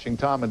great watching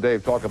Tom and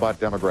Dave talk about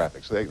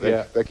demographics?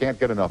 They can't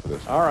get enough of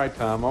this. All right,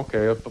 Tom.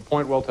 Okay, the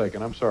point well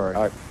taken. I'm sorry.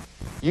 All right.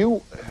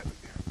 You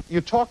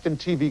talked in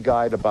TV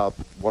Guide about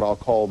what I'll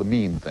call the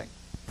mean thing,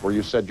 where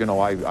you said, you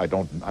know,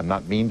 I'm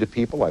not mean to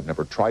people. I've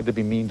never tried to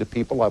be mean to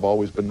people. I've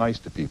always been nice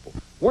to people.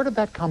 Where did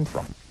that come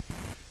from?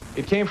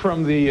 It came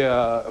from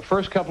the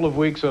first couple of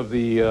weeks of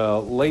the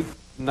late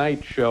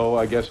night show,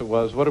 I guess it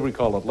was. What do we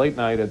call it? Late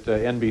night at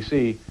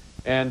NBC.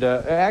 And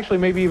actually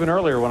maybe even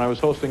earlier when I was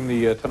hosting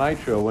the Tonight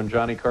Show, when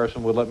Johnny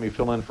Carson would let me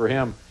fill in for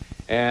him.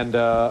 And,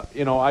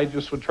 you know, I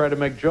just would try to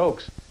make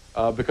jokes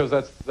because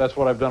that's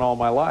what I've done all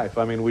my life.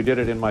 I mean, we did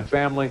it in my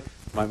family.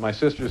 My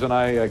sisters and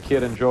I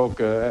kid and joke,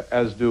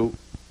 as do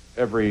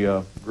every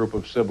group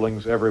of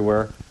siblings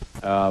everywhere.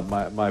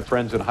 My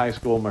friends in high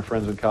school, my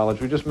friends in college,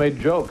 we just made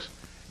jokes,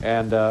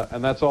 and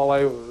that's all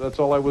I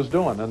was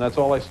doing, and that's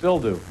all I still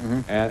do.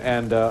 Mm-hmm.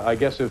 And I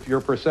guess if your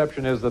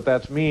perception is that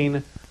that's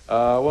mean,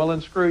 well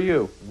then screw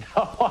you.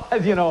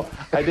 You know,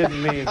 I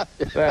didn't mean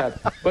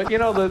that. But you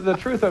know, the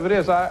truth of it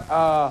is,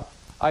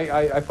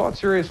 I thought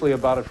seriously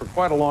about it for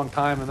quite a long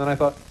time, and then I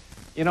thought,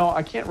 you know,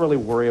 I can't really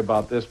worry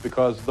about this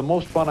because the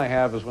most fun I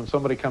have is when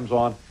somebody comes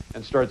on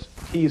and starts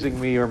teasing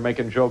me or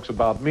making jokes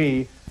about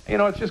me. You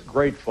know, it's just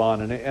great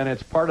fun, and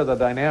it's part of the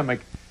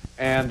dynamic.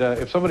 And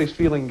if somebody's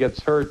feelings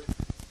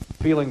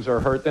are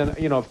hurt, then,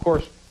 you know, of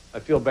course, I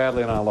feel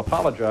badly and I'll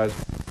apologize.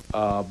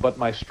 But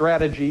my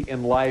strategy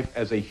in life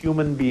as a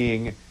human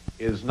being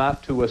is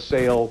not to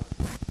assail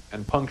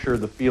and puncture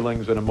the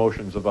feelings and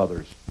emotions of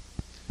others.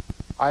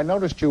 I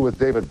noticed you with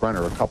David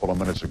Brenner a couple of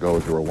minutes ago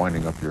as you were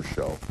winding up your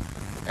show,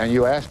 and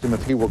you asked him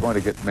if he were going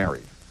to get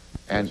married.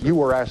 And you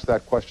were asked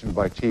that question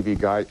by TV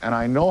Guide, and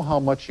I know how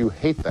much you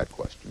hate that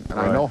question, and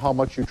right. I know how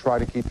much you try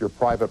to keep your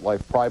private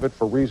life private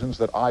for reasons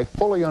that I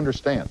fully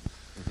understand.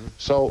 Mm-hmm.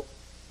 So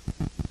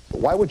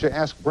why would you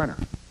ask Brenner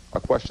a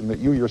question that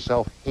you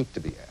yourself hate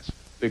to be asked?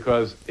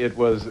 Because it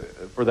was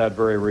for that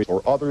very reason.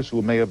 Or others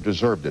who may have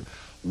deserved it.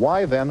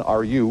 Why then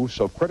are you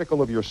so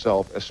critical of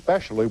yourself,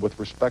 especially with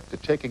respect to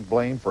taking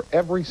blame for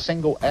every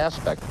single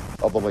aspect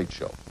of The Late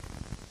Show?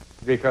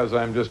 Because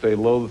I'm just a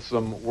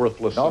loathsome,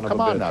 worthless son of a bitch. No,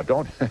 come on now,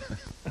 don't.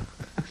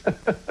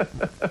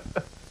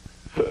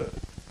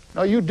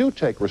 No, you do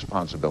take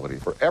responsibility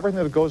for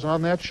everything that goes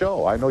on that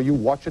show. I know you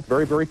watch it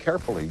very, very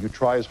carefully. You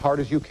try as hard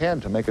as you can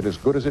to make it as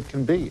good as it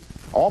can be.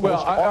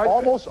 Almost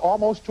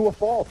to a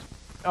fault.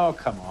 Oh,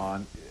 come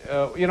on.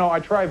 You know, I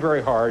try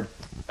very hard,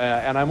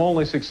 and I'm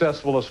only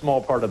successful a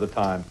small part of the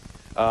time.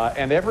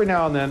 And every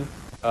now and then,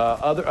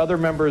 other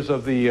members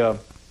of the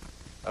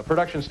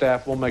production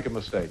staff will make a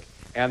mistake.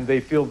 And they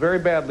feel very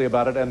badly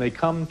about it, and they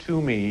come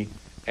to me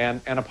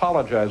and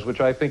apologize,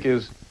 which I think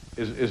is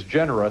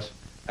generous.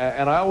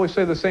 And I always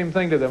say the same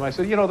thing to them. I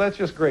say, you know, that's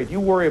just great. You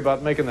worry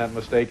about making that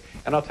mistake.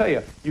 And I'll tell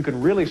you, you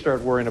can really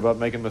start worrying about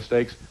making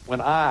mistakes when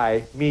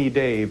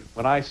Dave,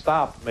 when I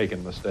stop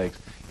making mistakes.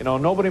 You know,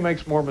 nobody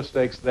makes more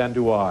mistakes than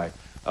do I.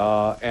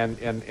 And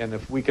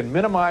if we can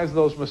minimize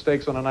those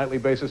mistakes on a nightly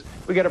basis,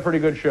 we get a pretty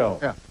good show.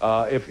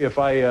 Yeah. If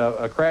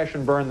I crash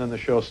and burn, then the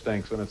show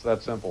stinks, and it's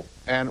that simple.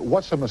 And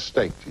what's a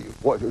mistake to you?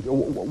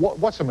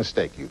 What's a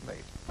mistake you've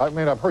made? I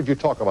mean, I've heard you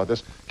talk about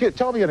this.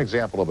 Tell me an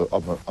example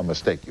of a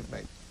mistake you've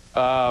made.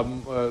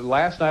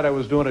 Last night I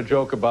was doing a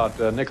joke about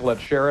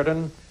Nicolette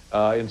Sheridan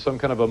in some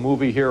kind of a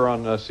movie here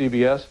on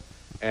CBS.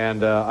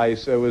 And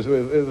it was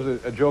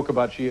a joke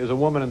about she is a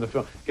woman in the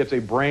film, gets a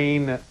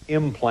brain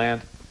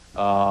implant.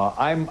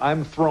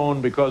 I'm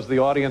thrown because the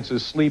audience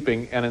is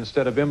sleeping, and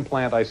instead of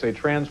implant, I say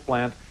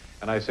transplant,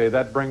 and I say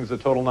that brings the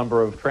total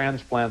number of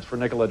transplants for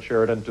Nicolette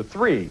Sheridan to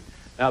 3.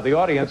 Now, the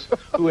audience,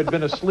 who had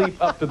been asleep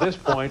up to this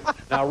point,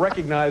 now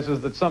recognizes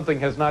that something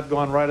has not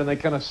gone right, and they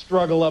kind of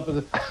struggle up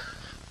and,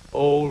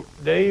 oh,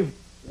 Dave,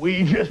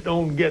 we just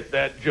don't get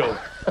that joke.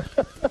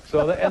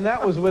 So, and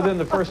that was within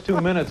the first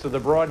 2 minutes of the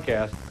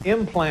broadcast.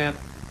 Implant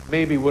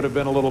maybe would have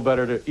been a little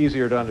better,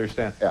 easier to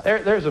understand. Yeah.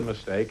 There's a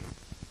mistake.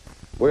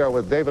 We are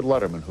with David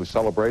Letterman, who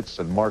celebrates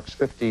and marks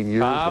 15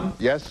 years. Tom,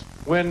 yes?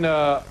 When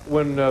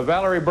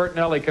Valerie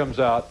Bertinelli comes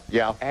out,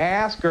 yeah,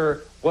 ask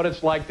her what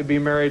it's like to be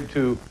married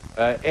to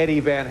Eddie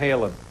Van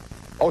Halen.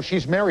 Oh,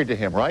 she's married to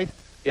him, right?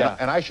 Yeah.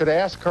 And I should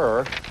ask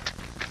her,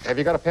 have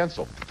you got a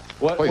pencil?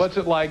 What's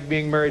it like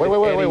being married to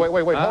Eddie?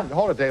 Wait. Huh?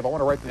 Hold it, Dave. I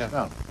want to write this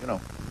down. You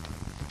know,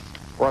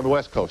 we're on the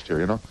West Coast here,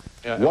 you know.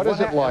 Yeah. What is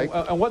it like?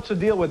 And what's the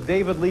deal with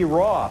David Lee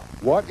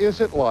Roth? What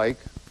is it like,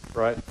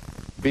 right,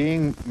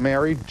 being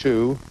married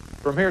to...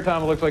 From here,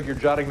 Tom, it looks like you're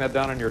jotting that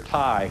down in your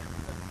tie.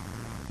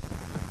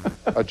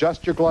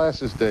 Adjust your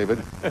glasses,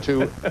 David.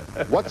 To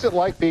what's it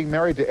like being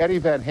married to Eddie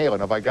Van Halen?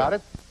 Have I got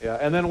it? Yeah,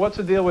 and then what's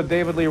the deal with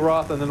David Lee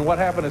Roth? And then what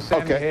happened to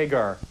Sammy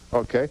Hagar?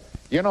 Okay.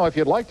 You know, if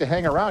you'd like to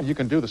hang around, you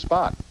can do the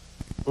spot.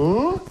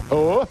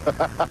 Oh.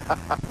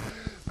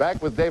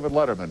 Back with David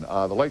Letterman.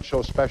 The Late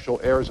Show special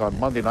airs on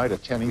Monday night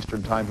at 10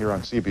 Eastern Time here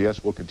on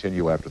CBS. We'll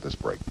continue after this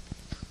break.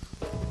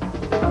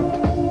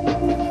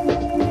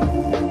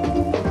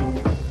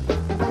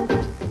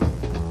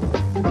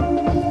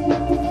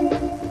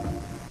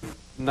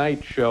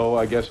 Night show,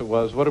 I guess it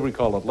was. What do we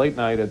call it? Late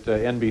night at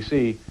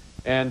NBC.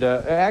 And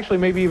actually,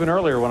 maybe even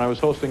earlier when I was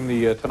hosting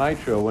the Tonight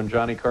Show, when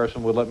Johnny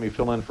Carson would let me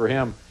fill in for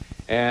him.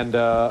 And,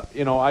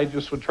 you know, I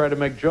just would try to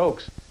make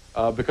jokes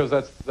because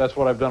that's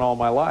what I've done all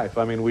my life.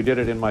 I mean, we did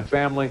it in my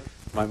family.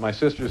 My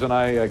sisters and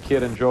I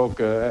kid and joke,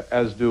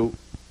 as do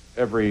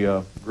every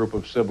group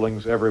of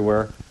siblings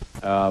everywhere.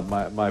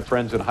 My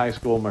friends in high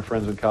school, my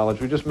friends in college,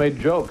 we just made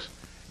jokes.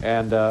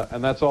 And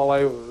that's all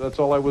I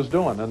was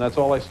doing, and that's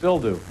all I still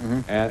do.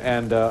 Mm-hmm.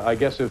 And I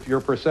guess if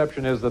your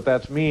perception is that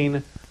that's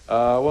mean,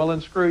 well,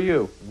 then screw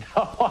you.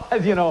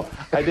 You know,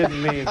 I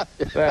didn't mean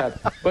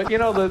that. But, you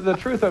know, the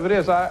truth of it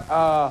is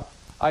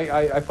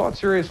I thought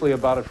seriously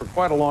about it for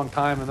quite a long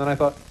time, and then I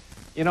thought,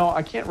 you know,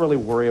 I can't really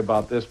worry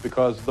about this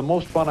because the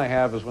most fun I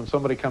have is when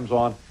somebody comes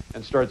on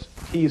and starts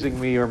teasing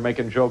me or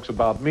making jokes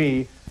about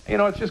me. You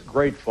know, it's just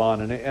great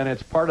fun, and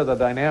it's part of the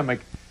dynamic.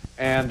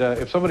 And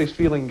if somebody's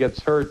feelings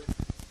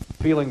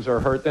are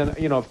hurt, then,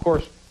 you know, of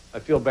course, I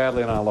feel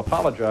badly and I'll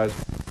apologize.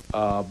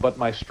 But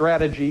my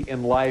strategy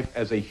in life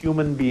as a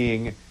human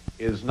being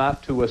is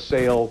not to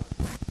assail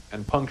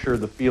and puncture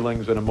the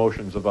feelings and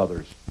emotions of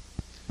others.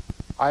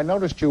 I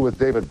noticed you with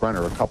David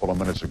Brenner a couple of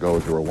minutes ago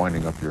as you were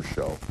winding up your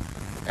show,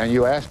 and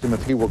you asked him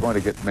if he were going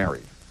to get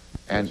married.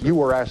 And you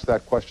were asked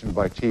that question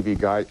by TV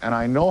Guide, and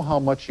I know how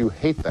much you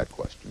hate that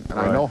question, and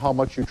right. I know how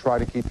much you try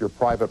to keep your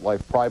private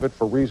life private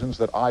for reasons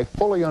that I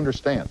fully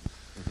understand.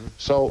 Mm-hmm.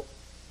 So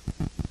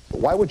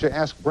why would you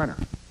ask Brenner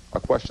a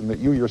question that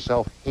you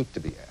yourself hate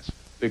to be asked?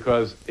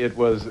 Because it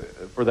was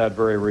for that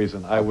very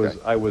reason. I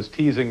was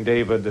teasing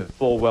David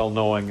full well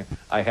knowing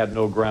I had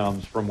no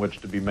grounds from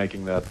which to be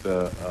making that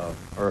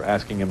or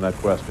asking him that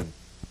question.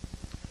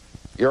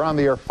 You're on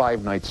the air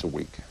 5 nights a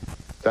week.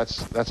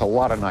 That's a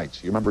lot of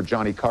nights. You remember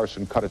Johnny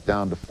Carson cut it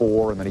down to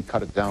 4, and then he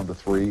cut it down to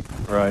 3.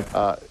 Right.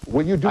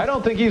 Will you do? I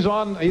don't think he's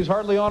on. He's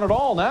hardly on at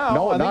all now.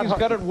 No, I think he's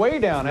cut it way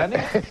down,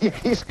 hasn't he?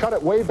 He's cut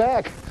it way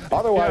back.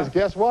 Otherwise,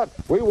 guess what?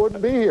 We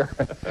wouldn't be here.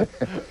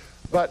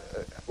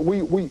 But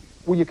will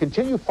you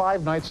continue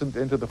 5 nights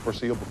into the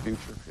foreseeable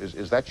future?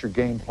 Is that your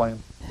game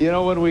plan? You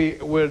know, when we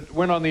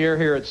went on the air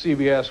here at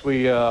CBS,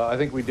 I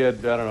think we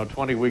did, I don't know,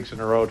 20 weeks in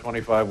a row,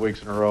 25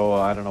 weeks in a row,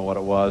 I don't know what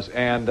it was.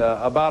 And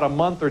about a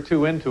month or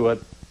 2 into it,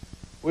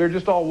 we were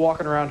just all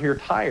walking around here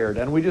tired.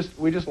 And we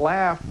just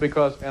laughed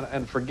because,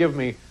 and forgive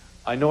me,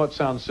 I know it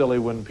sounds silly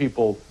when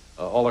people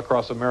all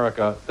across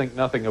America think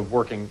nothing of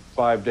working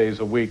 5 days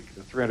a week,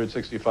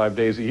 365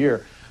 days a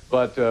year.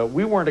 But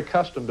we weren't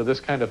accustomed to this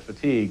kind of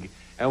fatigue.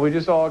 And we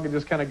just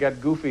kind of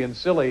got goofy and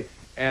silly.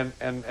 And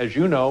as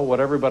you know, what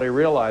everybody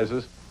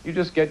realizes, you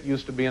just get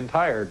used to being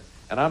tired.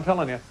 And I'm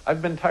telling you,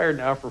 I've been tired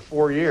now for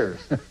 4 years.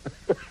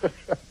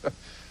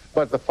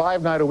 But the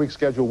 5-night-a-week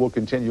schedule will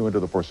continue into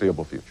the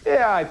foreseeable future.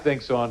 Yeah, I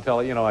think so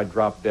until, you know, I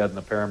drop dead and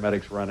the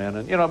paramedics run in.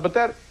 And, you know,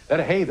 but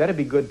hey, that'd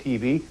be good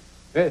TV.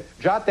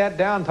 Jot that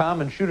down, Tom,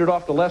 and shoot it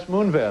off to Les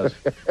Moonves.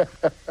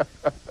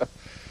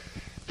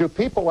 Do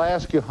people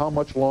ask you how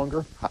much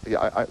longer?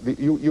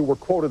 You were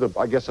quoted,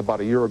 I guess, about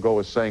a year ago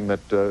as saying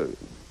that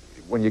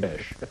when you...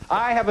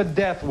 I have a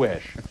death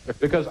wish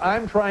because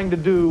I'm trying to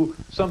do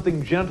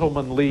something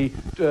gentlemanly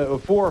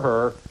for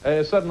her.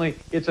 Suddenly,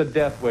 it's a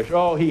death wish.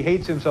 Oh, he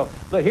hates himself.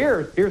 But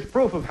here's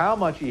proof of how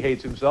much he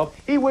hates himself.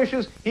 He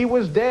wishes he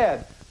was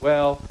dead.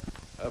 Well,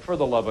 for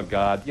the love of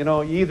God, you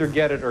know, you either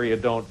get it or you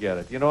don't get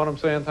it. You know what I'm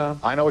saying, Tom?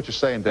 I know what you're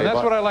saying, Dave. And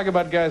that's what I like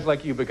about guys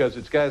like you, because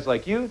it's guys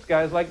like you, it's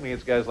guys like me,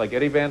 it's guys like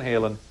Eddie Van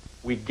Halen.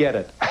 We get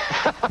it.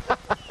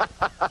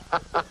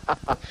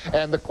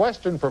 And the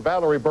question for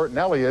Valerie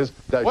Bertinelli is,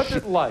 what's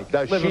it like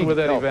living with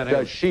Eddie Van Halen?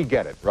 Does she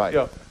get it? Right.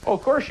 Yeah. Oh,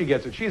 of course she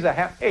gets it. She's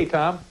hey,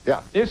 Tom.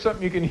 Yeah. Here's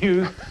something you can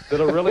use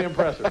that'll really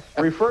impress her.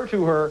 Refer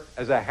to her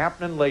as a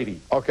happening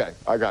lady. Okay,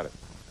 I got it.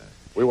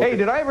 Hey,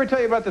 did I ever tell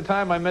you about the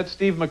time I met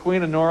Steve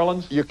McQueen in New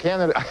Orleans? You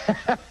can.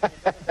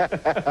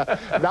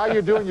 Now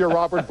you're doing your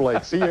Robert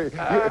Blake. See,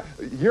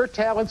 your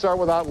talents are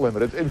without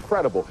limit. It's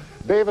incredible.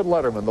 David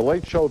Letterman, The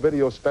Late Show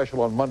video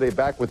special on Monday.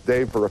 Back with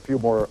Dave for a few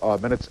more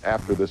minutes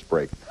after this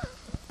break.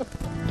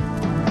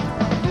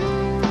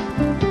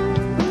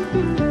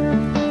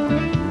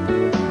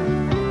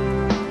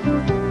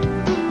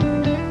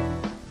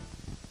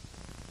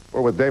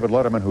 We're with David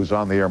Letterman, who's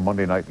on the air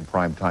Monday night in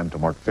prime time to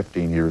mark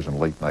 15 years in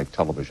late-night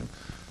television.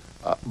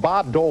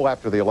 Bob Dole,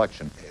 after the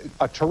election,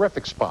 a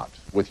terrific spot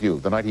with you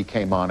the night he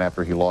came on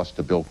after he lost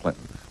to Bill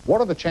Clinton.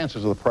 What are the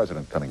chances of the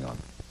president coming on?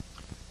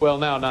 Well,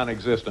 now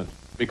non-existent,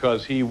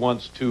 because he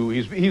wants to,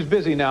 he's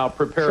busy now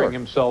preparing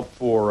himself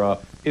for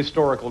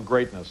historical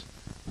greatness.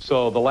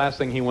 So the last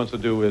thing he wants to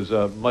do is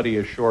muddy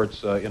his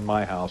shorts in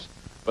my house.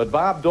 But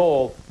Bob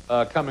Dole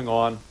coming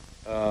on,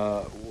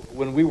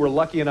 when we were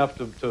lucky enough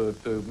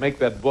to make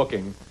that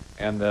booking,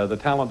 and the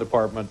talent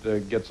department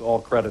gets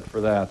all credit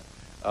for that,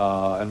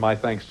 and my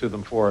thanks to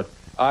them for it.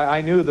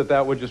 I knew that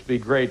that would just be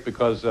great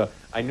because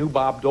I knew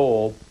Bob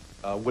Dole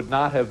would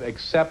not have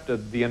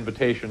accepted the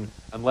invitation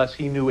unless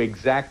he knew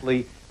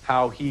exactly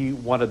how he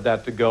wanted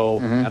that to go.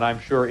 And I'm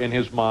sure in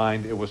his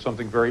mind it was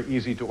something very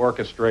easy to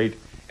orchestrate.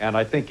 And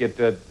I think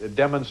it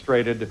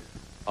demonstrated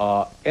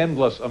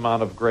endless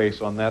amount of grace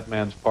on that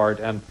man's part.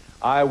 And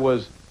I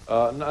was,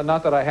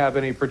 not that I have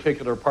any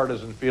particular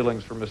partisan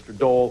feelings for Mr.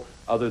 Dole,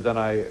 other than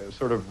I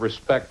sort of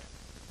respect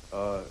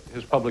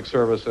his public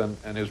service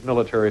and his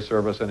military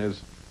service and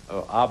his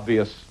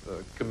obvious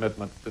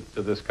commitment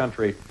to this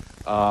country.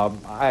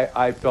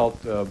 I felt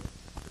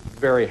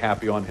very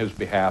happy on his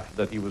behalf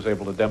that he was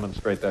able to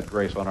demonstrate that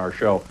grace on our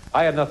show.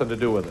 I had nothing to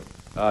do with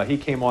it. He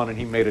came on and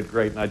he made it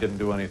great, and I didn't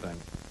do anything.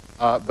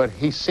 But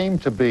he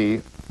seemed to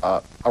be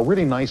a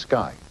really nice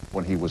guy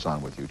when he was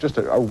on with you. Just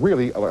a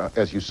really,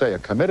 as you say, a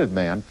committed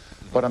man,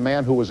 but a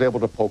man who was able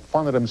to poke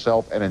fun at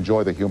himself and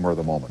enjoy the humor of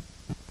the moment.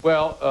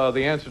 Well,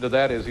 the answer to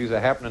that is he's a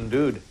happening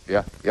dude.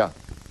 Yeah, yeah.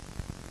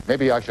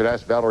 Maybe I should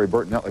ask Valerie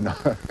Bertinelli. No.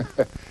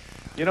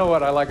 You know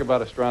what I like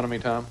about astronomy,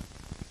 Tom?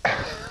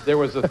 There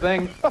was a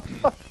thing.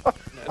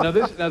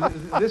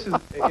 This is.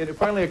 It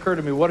finally occurred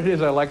to me what it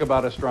is I like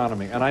about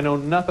astronomy, and I know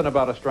nothing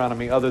about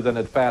astronomy other than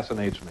it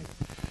fascinates me.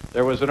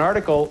 There was an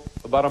article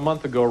about a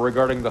month ago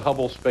regarding the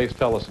Hubble Space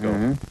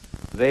Telescope.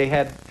 They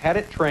had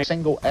it trained.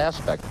 Single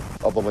aspect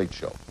of the Late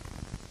Show.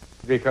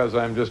 Because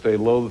I'm just a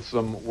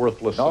loathsome,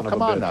 worthless son of a bitch. No,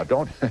 come on now,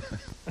 don't.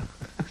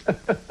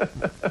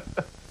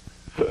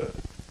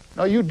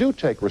 No, you do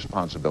take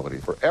responsibility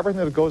for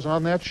everything that goes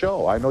on that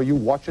show. I know you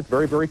watch it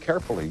very, very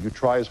carefully. You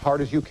try as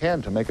hard as you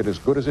can to make it as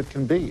good as it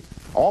can be.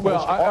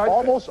 Almost,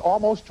 well,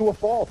 almost to a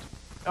fault.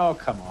 Oh,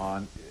 come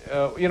on.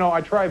 You know,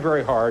 I try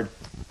very hard,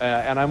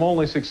 and I'm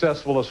only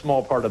successful a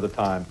small part of the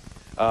time.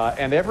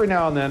 And every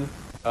now and then,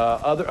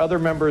 other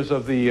members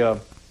of the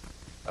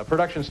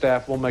production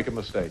staff will make a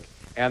mistake.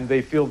 And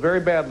they feel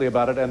very badly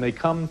about it, and they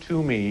come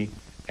to me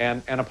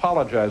and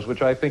apologize,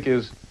 which I think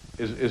is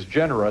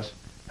generous.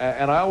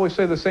 And I always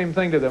say the same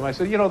thing to them. I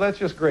say, you know, that's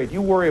just great.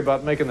 You worry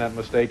about making that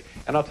mistake.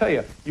 And I'll tell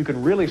you, you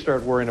can really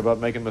start worrying about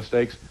making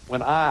mistakes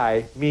when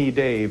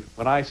Dave,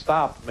 when I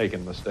stop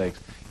making mistakes.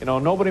 You know,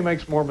 nobody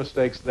makes more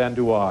mistakes than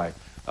do I.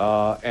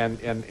 And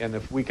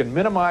if we can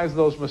minimize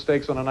those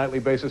mistakes on a nightly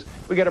basis,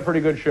 we get a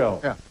pretty good show.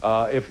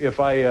 Yeah.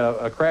 If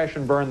I crash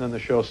and burn, then the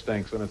show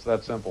stinks, and it's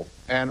that simple.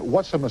 And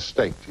what's a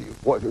mistake to you?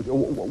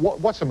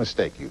 What's a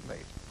mistake you've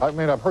made? I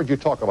mean, I've heard you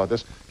talk about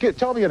this.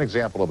 Tell me an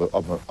example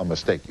of a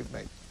mistake you've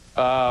made.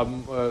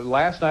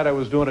 Last night I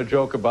was doing a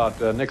joke about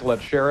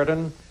Nicolette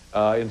Sheridan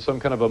in some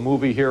kind of a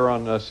movie here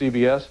on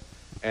CBS,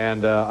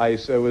 and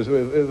it was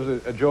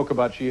a joke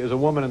about she is a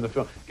woman in the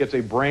film, gets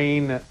a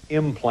brain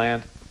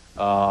implant.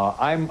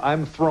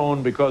 I'm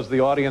thrown because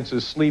the audience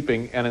is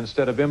sleeping, and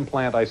instead of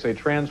implant I say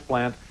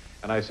transplant,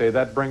 and I say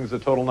that brings the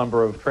total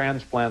number of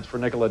transplants for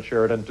Nicolette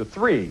Sheridan to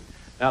 3.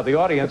 Now the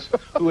audience,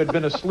 who had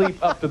been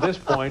asleep up to this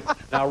point,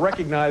 now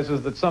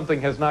recognizes that something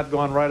has not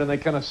gone right, and they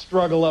kind of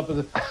struggle up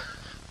and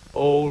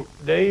oh,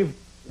 Dave,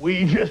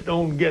 we just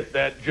don't get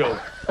that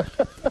joke.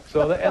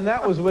 So, and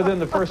that was within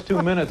the first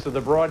 2 minutes of the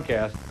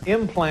broadcast.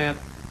 Implant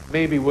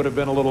maybe would have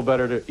been a little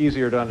better,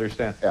 easier to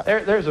understand. Yeah.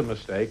 There's a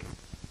mistake.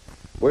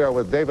 We are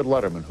with David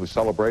Letterman, who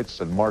celebrates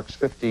and marks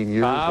 15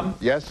 years. Tom,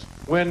 yes?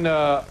 When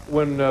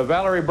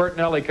Valerie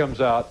Bertinelli comes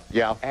out,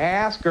 yeah,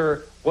 ask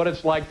her what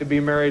it's like to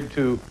be married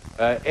to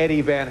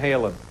Eddie Van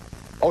Halen.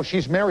 Oh,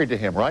 she's married to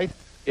him, right?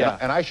 Yeah.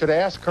 And I should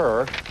ask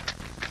her,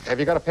 have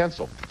you got a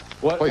pencil?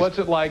 What's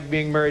it like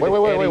being married to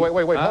Eddie?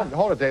 Wait. Huh?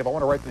 Hold it, Dave. I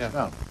want to write this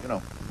down. You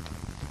know,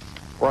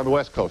 we're on the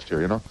West Coast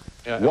here, you know.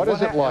 Yeah. What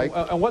is it like?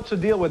 And what's the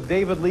deal with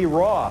David Lee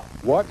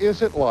Roth? What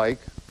is it like,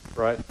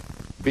 right,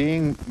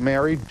 being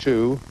married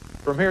to...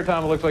 From here,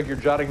 Tom, it looks like you're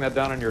jotting that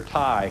down in your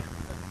tie.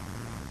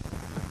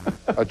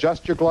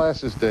 Adjust your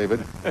glasses,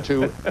 David.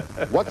 To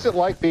what's it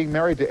like being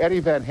married to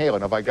Eddie Van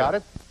Halen? Have I got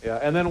it? Yeah,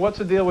 and then what's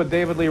the deal with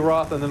David Lee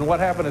Roth? And then what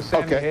happened to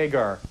Sammy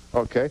Hagar?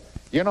 Okay.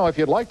 You know, if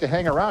you'd like to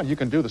hang around, you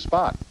can do the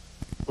spot.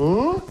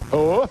 Huh?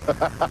 Oh.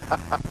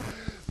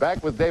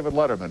 Back with David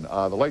Letterman.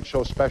 The Late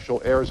Show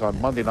special airs on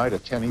Monday night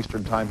at 10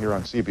 Eastern Time here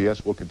on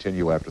CBS. We'll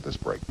continue after this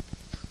break.